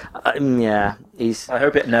reboot yet. Yeah, he's... I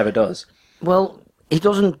hope it never does. Well, he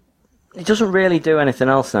doesn't really do anything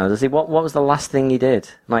else now, does he? What was the last thing he did,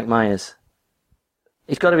 Mike Myers?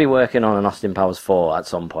 He's got to be working on an Austin Powers 4 at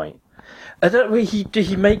some point. I don't.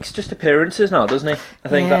 He makes just appearances now, doesn't he? I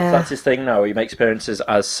think that's his thing now. He makes appearances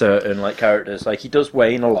as certain like characters. Like he does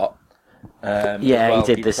Wayne a lot. Yeah, as well. he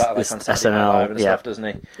did does this that, like, on Saturday Night SNL, Live and yeah. stuff, doesn't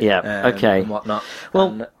he? Yeah, okay. And whatnot. Well,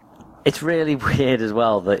 And- it's really weird as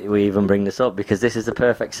well that we even bring this up, because this is the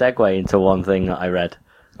perfect segue into one thing that I read.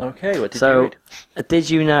 okay. What did you read? Did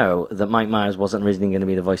you know that Mike Myers wasn't originally going to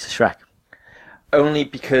be the voice of Shrek? Only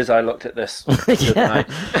because I looked at this the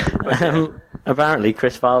other night. Apparently,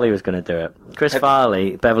 Chris Farley was going to do it. Chris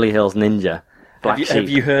Farley, Beverly Hills Ninja. Black Have Sheep.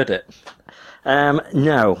 you heard it?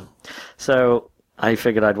 No. So I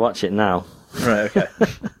figured I'd watch it now. Right. Okay.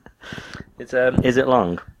 It's Is it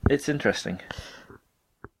long? It's interesting.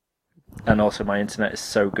 And also, my internet is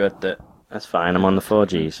so good that That's fine. I'm on the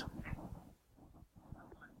 4Gs.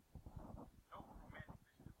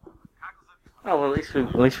 Oh, well, at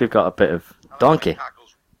least we've got a bit of donkey.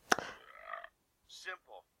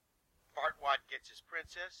 Simple. Fartwad gets his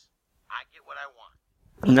princess. I get what I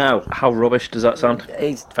want. No, How rubbish does that sound?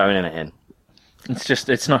 he's phoning it in.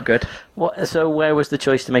 It's not good. What? So where was the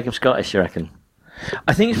choice to make him Scottish, you reckon?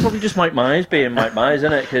 I think it's probably just Mike Myers being Mike Myers,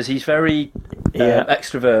 isn't it? Because he's very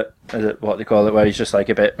extrovert, is it what they call it, where he's just like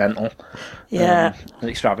a bit mental. Yeah. And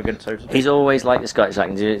extravagant, so to speak. He's always like the Scottish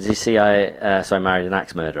accent. Did you see So I Married an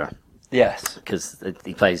Axe Murderer? Yes. Because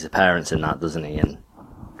he plays the parents in that, doesn't he? And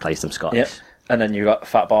plays them Scottish. Yep. And then you got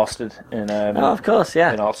Fat Bastard in Oh, of course,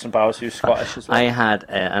 yeah. in Alton Bowers, who's Scottish as well. I had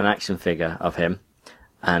an action figure of him,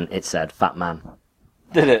 and it said Fat Man.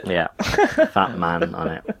 Did it? Yeah. Fat Man on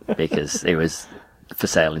it. Because it was for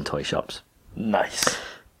sale in toy shops. Nice.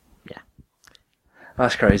 Yeah.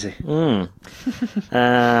 That's crazy.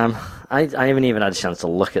 I haven't even had a chance to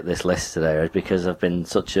look at this list today because I've been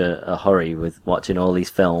such a hurry with watching all these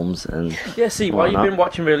films and Yeah, see, while you've whatnot. been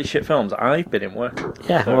watching really shit films, I've been in work.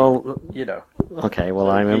 Yeah, So, well, you know. okay, well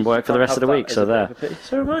I'm in work for the rest of the week, so there.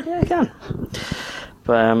 So am I. Yeah, I can.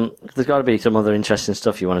 But there's got to be some other interesting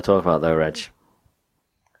stuff you want to talk about, though, Reg.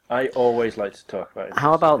 I always like to talk about it.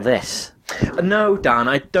 How about this? No, Dan,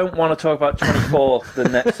 I don't want to talk about 24, the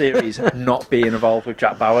next series, not being involved with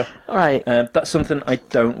Jack Bauer. All right. That's something I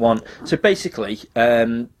don't want. So basically,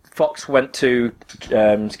 Fox went to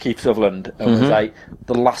Keith Sutherland and was like,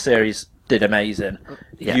 the last series did amazing.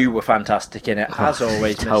 Yeah. You were fantastic in it. As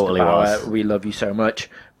always, totally Mr. Bauer, was. we love you so much.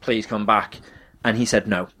 Please come back. And he said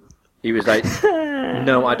no. He was like,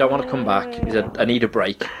 no, I don't want to come back. He said, I need a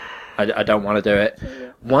break. I don't want to do it.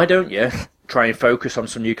 Why don't you try and focus on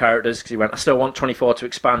some new characters? Because he went, I still want 24 to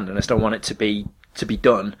expand and I still want it to be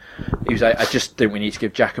done. He was like, I just think we need to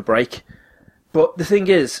give Jack a break. But the thing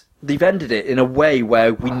is, they've ended it in a way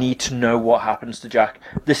where we need to know what happens to Jack.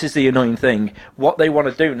 This is the annoying thing. What they want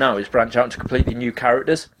to do now is branch out into completely new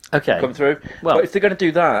characters. Okay. Come through. Well- But if they're going to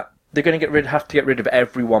do that, they're going to have to get rid of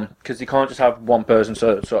everyone because they can't just have one person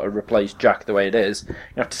sort of replace Jack the way it is. You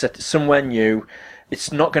have to set it somewhere new.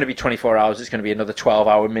 It's not going to be 24 hours. It's going to be another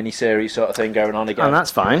 12-hour mini-series sort of thing going on again. And that's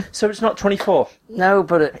fine. So it's not 24. No,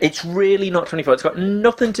 but It's really not 24. It's got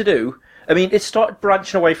nothing to do. I mean, it started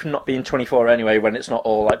branching away from not being 24 anyway when it's not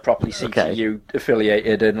all like properly CTU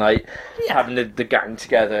affiliated and like having the gang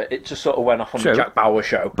together. It just sort of went off on True. the Jack Bauer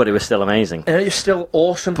show. but it was still amazing. And it's still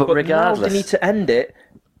awesome. But But regardless- now they need to end it.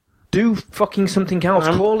 Do fucking something else.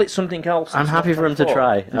 I'm- Call it something else. I'm It's happy not for him to 24.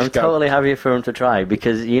 try. Just I'm go. totally happy for him to try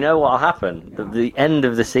because you know what'll happen. The end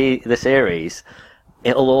of the series,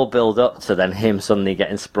 it'll all build up to then him suddenly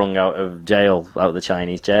getting sprung out of jail, out of the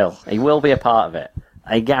Chinese jail. He will be a part of it.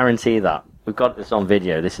 I guarantee that. We've got this on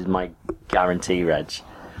video. This is my guarantee, Reg.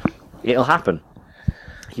 It'll happen.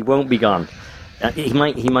 He won't be gone. He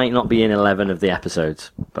might not be in 11 of the episodes,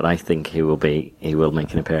 but I think he will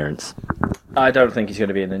make an appearance. I don't think he's going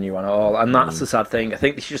to be in the new one at all, and that's the sad thing. I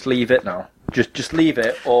think they should just leave it now. Just leave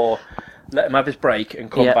it, or let him have his break and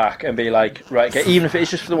come Yeah. back and be like, right, okay, even if it's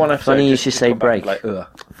just for the one episode. Funny you just should say come back and be break. Like,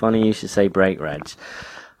 ugh. Funny you should say break, Reg.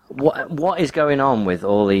 What is going on with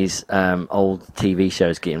all these old TV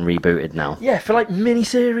shows getting rebooted now? Yeah, for like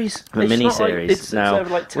mini-series. The It's not mini-series. Like, it's Now, over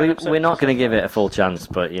like 10 episodes we're or not going to something. give it a full chance,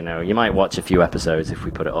 but you know, you might watch a few episodes if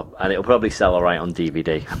we put it up, and it'll probably sell alright on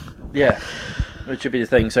DVD. Yeah, which should be the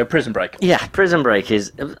thing. So Prison Break. Yeah, Prison Break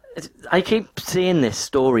is. I keep seeing this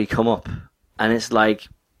story come up, and it's like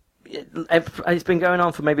it's been going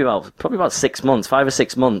on for probably about 6 months, 5 or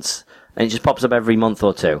 6 months, and it just pops up every month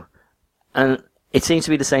or two, and it seems to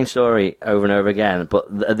be the same story over and over again. But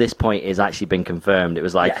at this point, it's actually been confirmed. It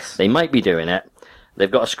was like Yes. they might be doing it.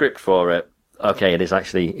 They've got a script for it. Okay, it is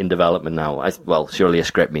actually in development now. Well, surely a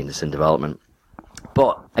script means it's in development.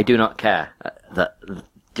 But I do not care.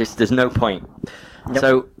 There's no point. Yep.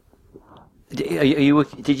 So,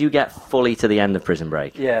 did you get fully to the end of Prison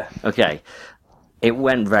Break? Yeah, Okay. It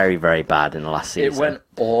went very, very bad in the last season. it went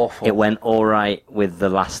awful. It went all right with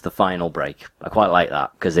the final break. I quite like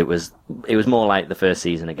that because it was more like the first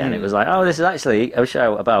season again. It was like, oh, this is actually a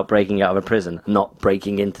show about breaking out of a prison, not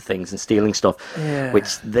breaking into things and stealing stuff, Yeah.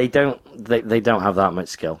 which they don't have that much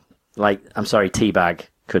skill. Like, I'm sorry, Teabag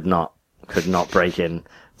could not break in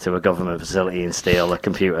to a government facility and steal a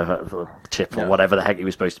computer chip or whatever the heck he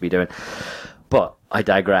was supposed to be doing. But I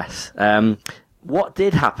digress. What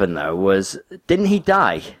did happen though was, didn't he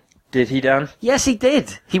die? Did he, Dan? Yes, he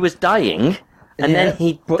did. He was dying, and then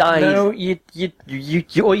he but died. No, you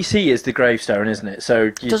all you see is the gravestone, isn't it? So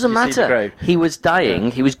you, Doesn't you see the matter. grave. He was dying.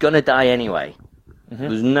 He was gonna die anyway.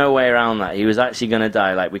 There's no way around that. He was actually gonna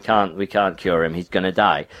die. Like we can't cure him. He's gonna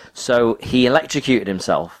die. So he electrocuted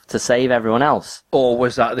himself to save everyone else. Or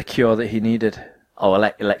was that the cure that he needed? Oh,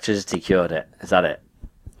 electricity cured it. Is that it?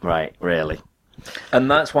 Right, really? And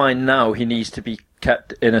that's why now he needs to be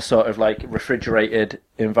kept in a sort of like refrigerated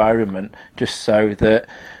environment, just so that,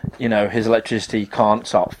 you know, his electricity can't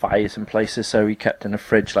start fires in places. So he kept in a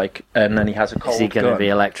fridge, like, and then he has a cold. Is he going to gun. be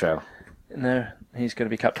Electro? No, he's going to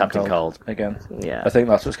be Captain Cold again. Yeah. I think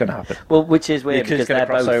that's what's going to happen. Well, which is weird Because because it's gonna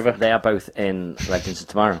cross over. they are both in Legends of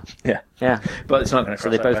Tomorrow. Yeah, Yeah. but it's not going to. So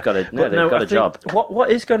they both got a I think job.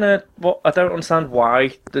 What is going to? What I don't understand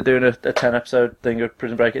why they're doing a 10-episode thing of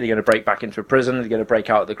Prison Break. Are they going to break back into a prison? Are they going to break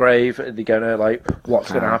out of the grave? Are they going to like? What's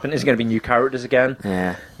going to happen? Is it going to be new characters again?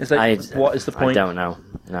 Yeah. Is like, what is the point? I don't know.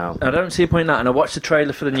 No. I don't see a point in that. And I watched the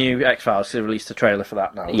trailer for the new X-Files. They released the trailer for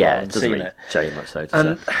that now. Yeah, I've it doesn't seen really show you much so.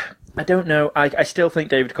 And I don't know. I still think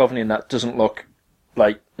David Duchovny in that doesn't look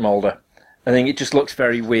like Mulder. I think it just looks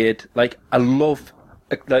very weird. Like, I love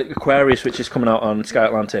like Aquarius, which is coming out on Sky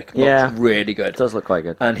Atlantic. Looks really good. It does look quite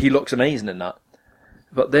good. And he looks amazing in that.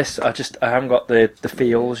 But this, I haven't got the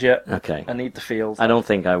feels yet. Okay. I need the feels. I don't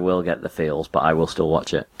think I will get the feels, but I will still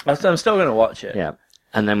watch it. I'm still going to watch it. Yeah.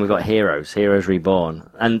 And then we've got Heroes Reborn.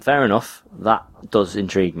 And fair enough, that does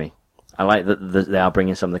intrigue me. I like that they are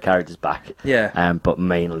bringing some of the characters back. Yeah. But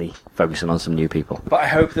mainly focusing on some new people. But I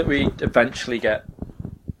hope that we eventually get,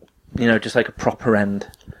 you know, just like a proper end.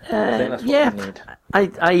 I think that's what we need.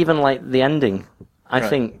 I even like the ending. I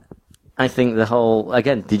think the whole...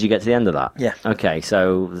 Again, did you get to the end of that? Yeah. Okay,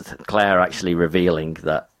 so Claire actually revealing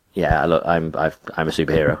that, yeah, look, I'm a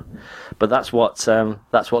superhero. But that's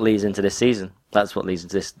what leads into this season. That's what leads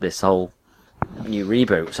into this whole new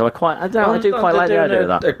reboot. So I do quite like the idea of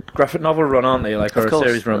that. A graphic novel run, aren't they? Like, or a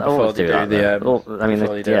series run before they do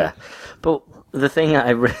the... But the thing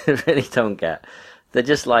I really don't get, they're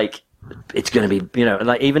just like, it's going to be, you know,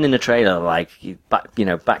 like even in the trailer, like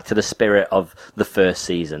back to the spirit of the first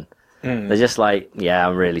season. They're just like, yeah,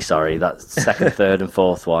 I'm really sorry. That second, third, and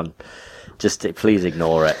fourth one, just please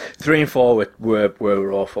ignore it. 3 and 4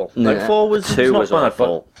 were awful. No, Like 4 was 2 not was bad,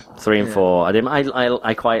 awful. 3 and 4, I didn't.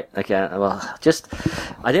 I quite again. Well, just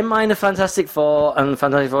I didn't mind the Fantastic Four and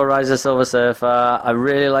Fantastic Four: Rise of the Silver Surfer. I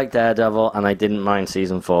really liked Daredevil, and I didn't mind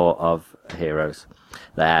season 4 of Heroes.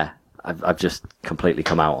 I've just completely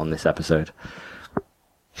come out on this episode.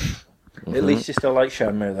 At least you still like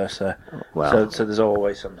Shenmue, though, sir. Well, so there's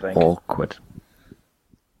always something. Awkward.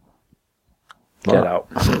 Get out.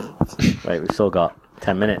 Wait, we've still got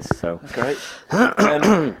 10 minutes, so... Great.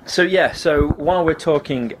 So while we're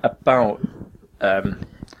talking about...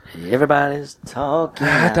 Everybody's talking...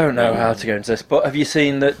 I don't know how to go into this, but have you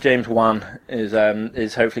seen that James Wan is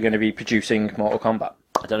hopefully going to be producing Mortal Kombat?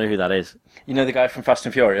 I don't know who that is. You know the guy from Fast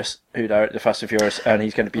and Furious, who directed Fast and Furious, and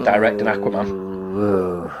he's going to be directing Aquaman.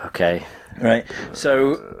 Ooh, okay. Right.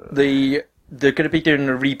 So they're going to be doing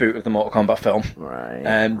a reboot of the Mortal Kombat film. Right.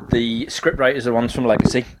 The scriptwriters are ones from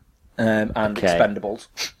Legacy and Expendables.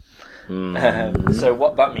 So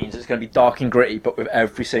what that means is it's going to be dark and gritty, but with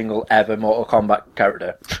every single ever Mortal Kombat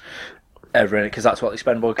character ever in it, because that's what the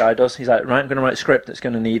Expendable guy does. He's like, right, I'm going to write a script that's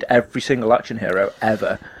going to need every single action hero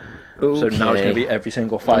ever. Okay. So now it's going to be every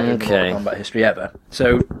single fighter in the Mortal Kombat history ever.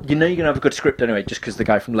 So you know you're going to have a good script anyway, just because the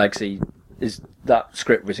guy from Legacy that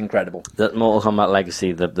script was incredible. The Mortal Kombat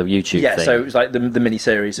Legacy, the YouTube thing. Yeah, so it was like the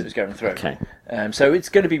mini-series that was going through. Okay. So it's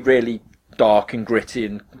going to be really dark and gritty,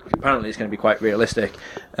 and apparently it's going to be quite realistic.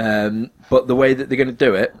 But the way that they're going to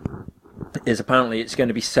do it is apparently it's going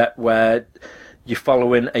to be set where you're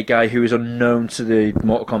following a guy who is unknown to the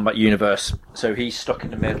Mortal Kombat universe. So he's stuck in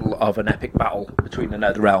the middle of an epic battle between the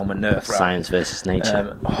Netherrealm and Earthrealm. Science versus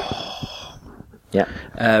nature. Yeah.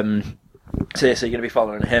 So you're going to be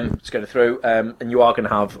following him. It's going through, and you are going to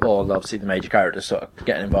have all obviously the major characters sort of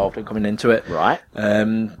getting involved and coming into it. Right.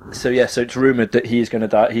 So it's rumored that he's going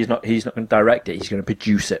to he's not going to direct it. He's going to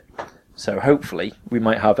produce it. So hopefully we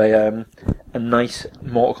might have a nice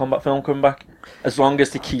Mortal Kombat film coming back, as long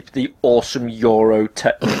as they keep the awesome Euro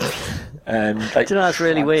technique. Do you know that's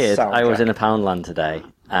really weird? Soundtrack. I was in a Poundland today,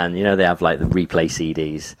 and you know they have like the replay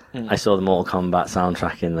CDs. I saw the Mortal Kombat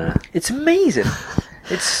soundtrack in there. It's amazing.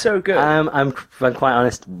 It's so good. I'm quite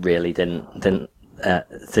honest. Really didn't like I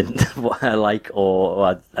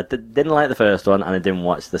didn't like the first one, and I didn't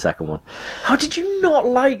watch the second one. How did you not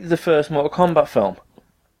like the first Mortal Kombat film?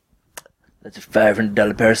 That's a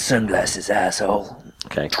 $500 pair of sunglasses, asshole.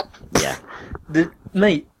 Okay. Yeah.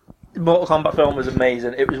 Mate, the Mortal Kombat film was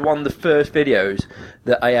amazing. It was one of the first videos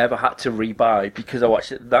that I ever had to rebuy because I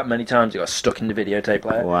watched it that many times. It got stuck in the videotape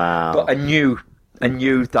player. Wow. But I knew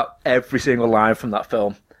that every single line from that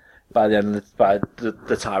film by the end of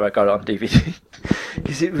the time I got it on DVD.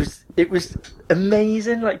 Because it was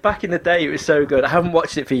amazing. Like back in the day, it was so good. I haven't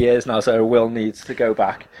watched it for years now, so I will need to go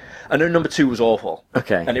back. I know number 2 was awful.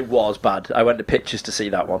 Okay. And it was bad. I went to pictures to see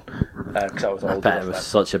that one because I was I old bet enough it was then.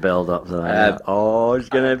 such a build-up. Oh, it's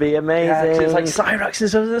going to be amazing. Yeah, 'cause it's like Cyrax and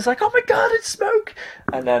stuff. It's like, oh my god, it's smoke.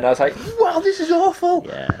 And then I was like, wow, this is awful.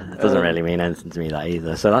 Yeah, it doesn't really mean anything to me, that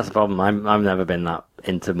either. So that's the problem. I've never been that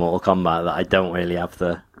into Mortal Kombat that I don't really have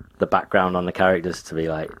the background on the characters to be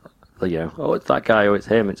like, oh, it's that guy, or it's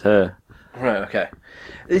him, it's her. Right, okay.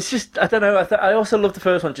 It's just, I don't know, I also love the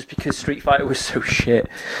first one just because Street Fighter was so shit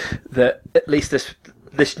that at least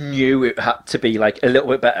this knew it had to be like a little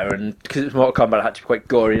bit better, and because it was Mortal Kombat, it had to be quite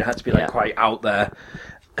gory, and it had to be like quite out there.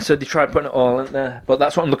 So they tried putting it all in there. But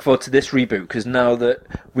that's what I'm looking forward to this reboot, because now that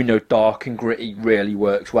we know dark and gritty really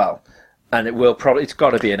works well, and it's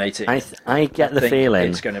got to be an 18. I get the feeling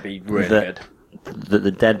it's going to be really that, good. that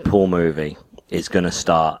the Deadpool movie is going to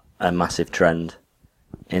start a massive trend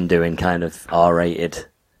in doing kind of R-rated,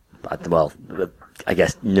 well, I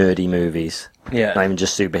guess nerdy movies. Yeah. Not even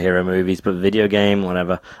just superhero movies, but video game,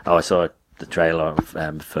 whatever. Oh, I saw the trailer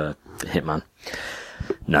for Hitman.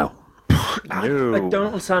 No. I don't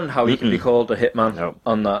understand how he can be called a hitman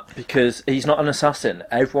on that, because he's not an assassin.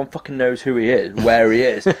 Everyone fucking knows who he is, where he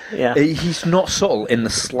is. Yeah. He's not subtle in the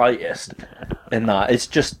slightest in that. It's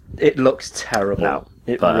just, it looks terrible. No,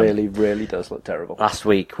 it but, really, really does look terrible. Last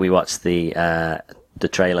week we watched the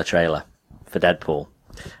trailer for Deadpool,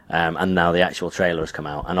 and now the actual trailer has come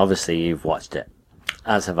out, and obviously you've watched it,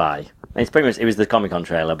 as have I. It's pretty much, it was the Comic-Con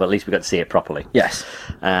trailer, but at least we got to see it properly. Yes.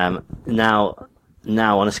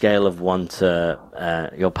 Now, on a scale of 1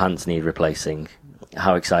 to your pants need replacing,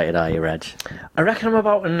 how excited are you, Reg? I reckon I'm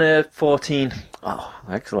about in 14 Oh,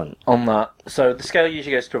 excellent. on that. So the scale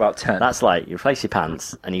usually goes to about 10. That's like, you replace your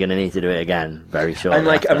pants, and you're going to need to do it again very shortly. I'm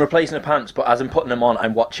like, after. I'm replacing the pants, but as I'm putting them on,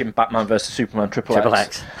 I'm watching Batman vs Superman Triple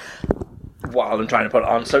X while I'm trying to put it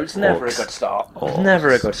on. So it's never a good start. Never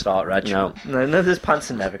a good start, Reg. No, those pants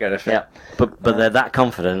are never going to fit. Yeah, but they're that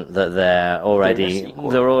confident that they're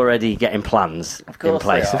already getting plans in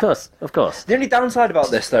place. They are. Of course. The only downside about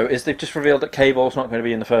this, though, is they've just revealed that Cable's not going to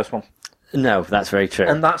be in the first one. No, that's very true.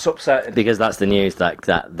 And that's upsetting. Because that's the news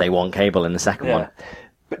that they want Cable in the second one.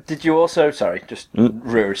 But did you also... Sorry, just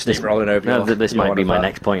steamrolling over No, this might be my that.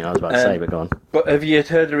 next point I was about to say, but go on. But have you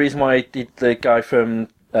heard the reason why the guy from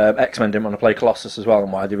X-Men didn't want to play Colossus as well,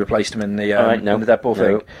 and why they replaced him in the in the Deadpool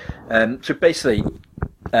thing? So basically...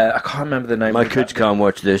 I can't remember the name. My kids can't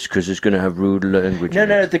watch this because it's going to have rude language.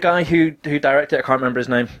 No, the guy who directed it, I can't remember his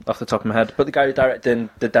name off the top of my head, but the guy who directed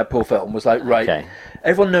the Deadpool film was like, right,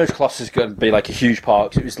 everyone knows Colossus is going to be like a huge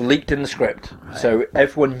part, 'cause it was leaked in the script, so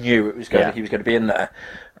everyone knew it was going he was going to be in there.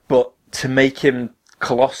 But to make him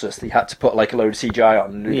Colossus, they had to put like a load of CGI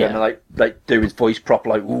on and like do his voice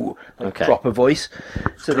proper, proper voice.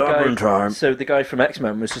 So the guy from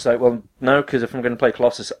X-Men was just like, well, no, because if I'm going to play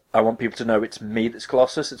Colossus, I want people to know it's me that's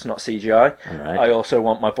Colossus. It's not CGI. Right. I also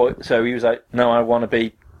want my voice. So he was like, no, I want to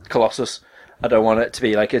be Colossus. I don't want it to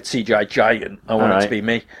be like a CGI giant. I want it to be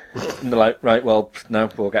me. And they're like, right, well, no,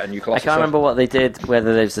 we'll get a new Colossus. I can't remember what they did,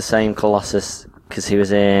 whether it was the same Colossus, because he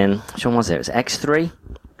was in... Which one was it? It was X3?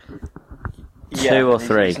 2 or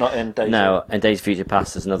 3? He's not in Days in Days of Future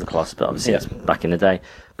Past there's another Colossus, but obviously it's back in the day.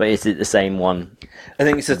 But is it the same one? I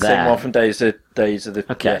think it's the same one from Days of the...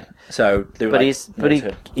 Okay. Yeah. So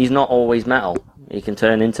he's not always metal. He can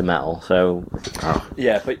turn into metal, so...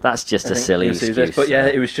 Yeah, but... That's just a silly excuse. But yeah,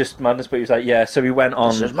 it was just madness, but he was like, yeah, so he went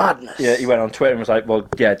on... This is madness. Yeah, he went on Twitter and was like, well,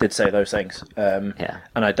 yeah, I did say those things. And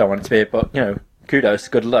I don't want it to be it, but, kudos,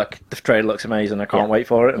 good luck. The trailer looks amazing. I can't wait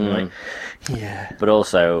for it. I'm like, yeah. But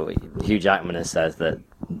also, Hugh Jackman has said that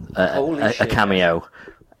a cameo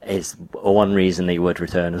is one reason he would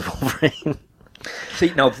return as Wolverine.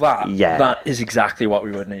 See, now that is exactly what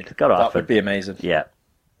we would need. That would be amazing. Yeah.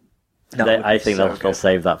 I think they'll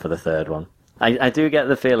save that for the third one. I do get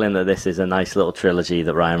the feeling that this is a nice little trilogy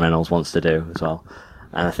that Ryan Reynolds wants to do as well.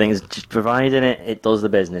 And I think it's just providing it does the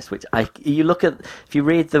business, which you look at, if you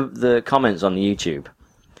read the comments on YouTube,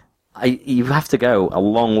 you have to go a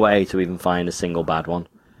long way to even find a single bad one.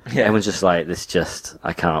 Yeah. Everyone's just like,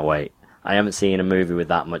 I can't wait. I haven't seen a movie with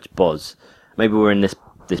that much buzz. Maybe we're in this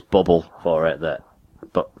bubble for it,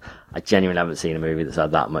 but I genuinely haven't seen a movie that's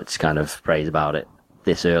had that much kind of praise about it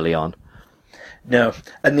this early on. No,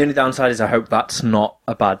 and the only downside is I hope that's not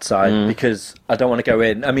a bad side, because I don't want to go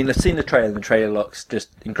in. I mean, I've seen the trailer, and the trailer looks just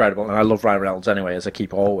incredible, and I love Ryan Reynolds anyway, as I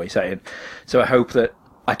keep always saying. So I hope that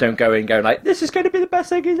I don't go in going like, this is going to be the best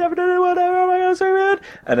thing he's ever done, whatever, oh my god, so good,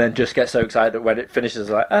 and then just get so excited that when it finishes,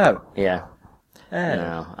 like, oh. Yeah.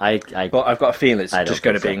 No, but I've got a feeling it's just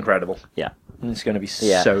going to be incredible. Yeah. And it's going to be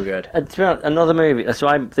so good. Another movie,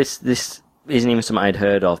 so this isn't even something I'd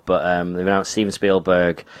heard of, but they've announced Steven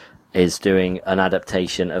Spielberg is doing an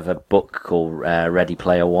adaptation of a book called Ready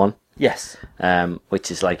Player One. Yes.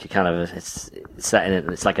 Which is like a kind of it's set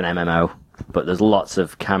in it's like an MMO, but there's lots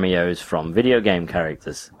of cameos from video game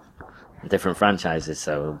characters, different franchises.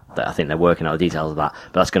 So I think they're working out the details of that.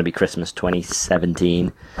 But that's going to be Christmas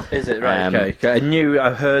 2017. Is it right? Okay. I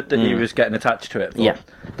heard that he was getting attached to it. But Yeah.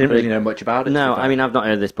 Didn't really know much about it. No, I mean I've not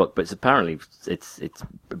heard this book, but apparently it's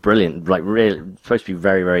brilliant. Like really, it's supposed to be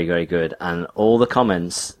very, very, very good. And all the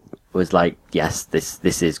comments was like, yes, this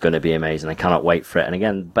is going to be amazing. I cannot wait for it. And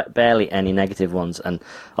again, barely any negative ones. And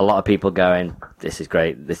a lot of people going, this is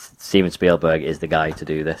great. Steven Spielberg is the guy to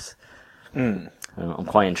do this. I'm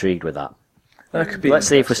quite intrigued with that. That could be. Let's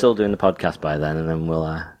see if we're still doing the podcast by then, and then we'll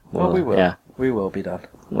we will. Yeah, We will be done.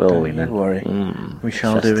 will we Don't then? you worry. We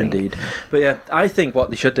shall do interesting. indeed. But yeah, I think what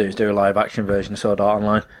they should do is do a live action version of Sword Art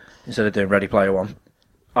Online instead of doing Ready Player One.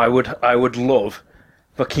 I would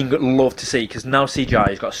fucking love to see, because now CGI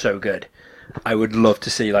has got so good. I would love to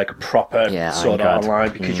see like a proper Sword Art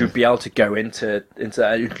Online, because you'd be able to go into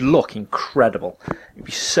that. It'd look incredible. It'd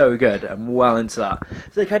be so good. I'm well into that.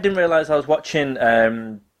 It's like I didn't realise I was watching.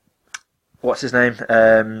 What's his name?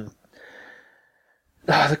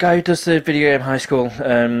 The guy who does the video game High School.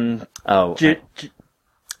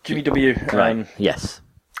 Jimmy W. Right. Yes.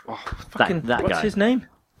 Fucking, that what's guy. his name?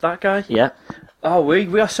 That guy? Yeah. Oh,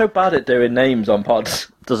 we are so bad at doing names on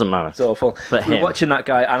pods. Doesn't matter. It's awful. But We're him. watching that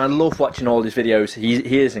guy, and I love watching all his videos.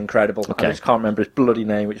 He is incredible. Okay. I just can't remember his bloody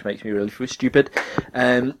name, which makes me really feel stupid.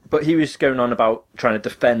 But he was going on about trying to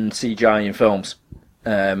defend CGI in films.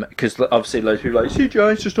 Because obviously loads of people are like,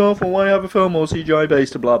 CGI is just awful, why have a film all CGI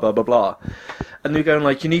based and blah blah blah blah. And they're going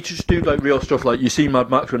like, you need to just do like real stuff, like you see Mad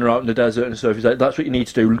Max when they're out in the desert and stuff. He's like, that's what you need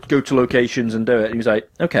to do, go to locations and do it. And he was like,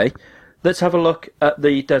 okay, let's have a look at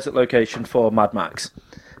the desert location for Mad Max.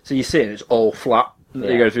 So you see it, it's all flat.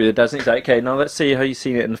 You go through the desert. He's like, okay, now let's see how you've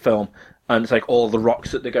seen it in the film. And it's like all the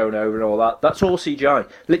rocks that they're going over and all that. That's all CGI.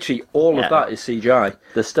 Literally, all of that is CGI.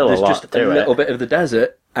 There's still a lot just to a it. little bit of the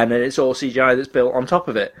desert, and then it's all CGI that's built on top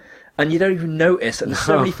of it. And you don't even notice. And there's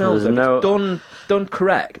so many films that it's done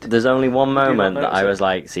correct. There's only one moment that notice I it. was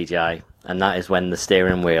like CGI, and that is when the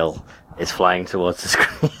steering wheel is flying towards the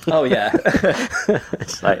screen. Oh, yeah.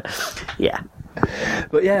 It's like, yeah.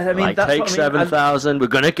 But yeah, I mean, Like, that's take what I mean. 7,000. We're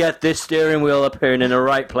gonna get this steering wheel up here in the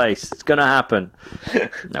right place. It's gonna happen.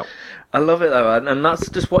 No. I love it though, and that's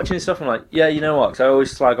just watching this stuff. I'm like, yeah, you know what? 'Cause I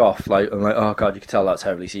always slag off, like, I'm like, oh god, you can tell that's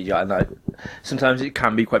heavily CGI, and like, sometimes it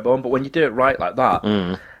can be quite boring. But when you do it right like that,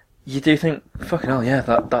 you do think, fucking hell, yeah,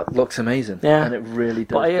 that looks amazing. Yeah. And it really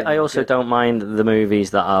does. But I also don't mind the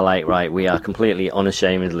movies that are like, right, we are completely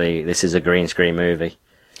unashamedly, this is a green screen movie.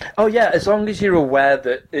 Oh yeah, as long as you're aware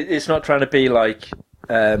that it's not trying to be like,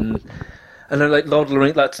 and then like Lord of the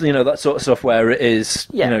Rings, that's that sort of stuff where it is,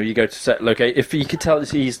 you go to set locate. If you could tell that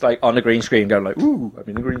he's like on a green screen going like, ooh, I'm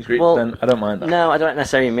in a green screen, Well, then I don't mind that. No, I don't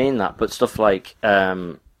necessarily mean that, but stuff like,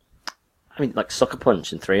 like Sucker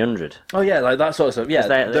Punch and 300. Oh yeah, like that sort of stuff. Yeah,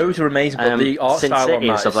 those are amazing. But the art Sin style City on that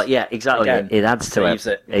and stuff is- like, yeah, exactly. again, It adds to saves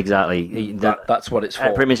it. it. Exactly. that's what it's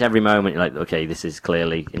for. Pretty much every moment, you're like, okay, this is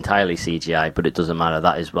clearly entirely CGI, but it doesn't matter.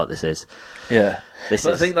 That is what this is. Yeah. This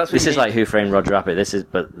But I is think that's what this you is need. like Who Framed Roger Rabbit. This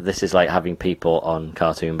is like having people on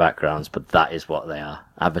cartoon backgrounds, but that is what they are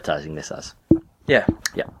advertising this as. Yeah,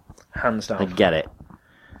 Yeah, hands down. I get it.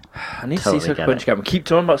 I need to totally see Sucker get Punch it. again. We keep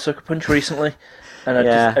talking about Sucker Punch recently, and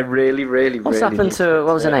Yeah. I really, really, What's really happened need to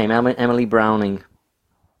what was her name? Emily Browning.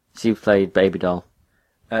 She played Baby Doll.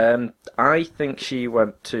 I think she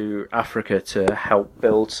went to Africa to help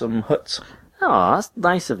build some huts. Oh, that's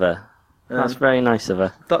nice of her. That's very nice of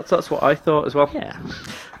her. That's what I thought as well. Yeah.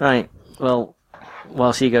 Right. Well,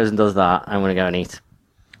 while she goes and does that, I'm going to go and eat.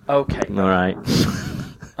 Okay. All right.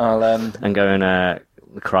 I'll And go and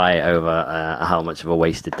cry over how much of a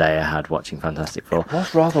wasted day I had watching Fantastic Four.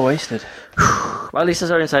 was rather wasted. Well, at least I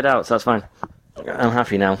saw Inside Out, so that's fine. I'm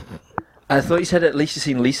happy now. I thought you said at least you've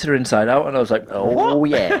seen Lisa Inside Out, and I was like, Oh, what?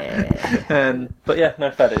 yeah. But yeah, no,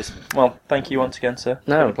 fair dues. Well, thank you once again, sir. It's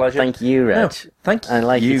been No, a pleasure. thank you, Reg. No, thank you. I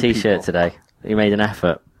like your T-shirt people. today. You made an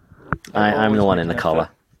effort. I'm the always one make in the an collar.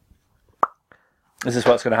 effort. Is this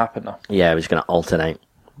what's going to happen now? Yeah, we're just going to alternate.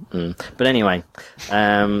 But anyway,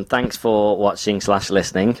 thanks for watching /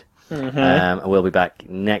 listening. We'll be back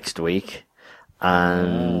next week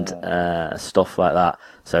and stuff like that.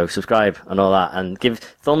 So subscribe and all that, and give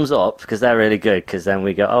thumbs up because they're really good. Because then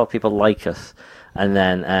we go, oh, people like us, and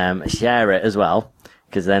then share it as well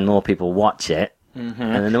because then more people watch it, and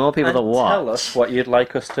then the more people And that watch, tell us what you'd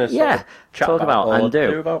like us to sort of chat talk about or and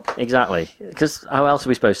do about. exactly. Because how else are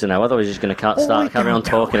we supposed to know? Otherwise, we're just going to start carrying on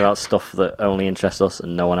talking about stuff that only interests us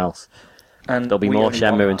and no one else. And There'll be we more only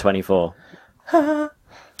Shenmue in want 24.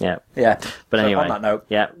 Yeah. Yeah. But So anyway. on that note,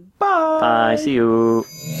 Yeah. bye. Bye. See you.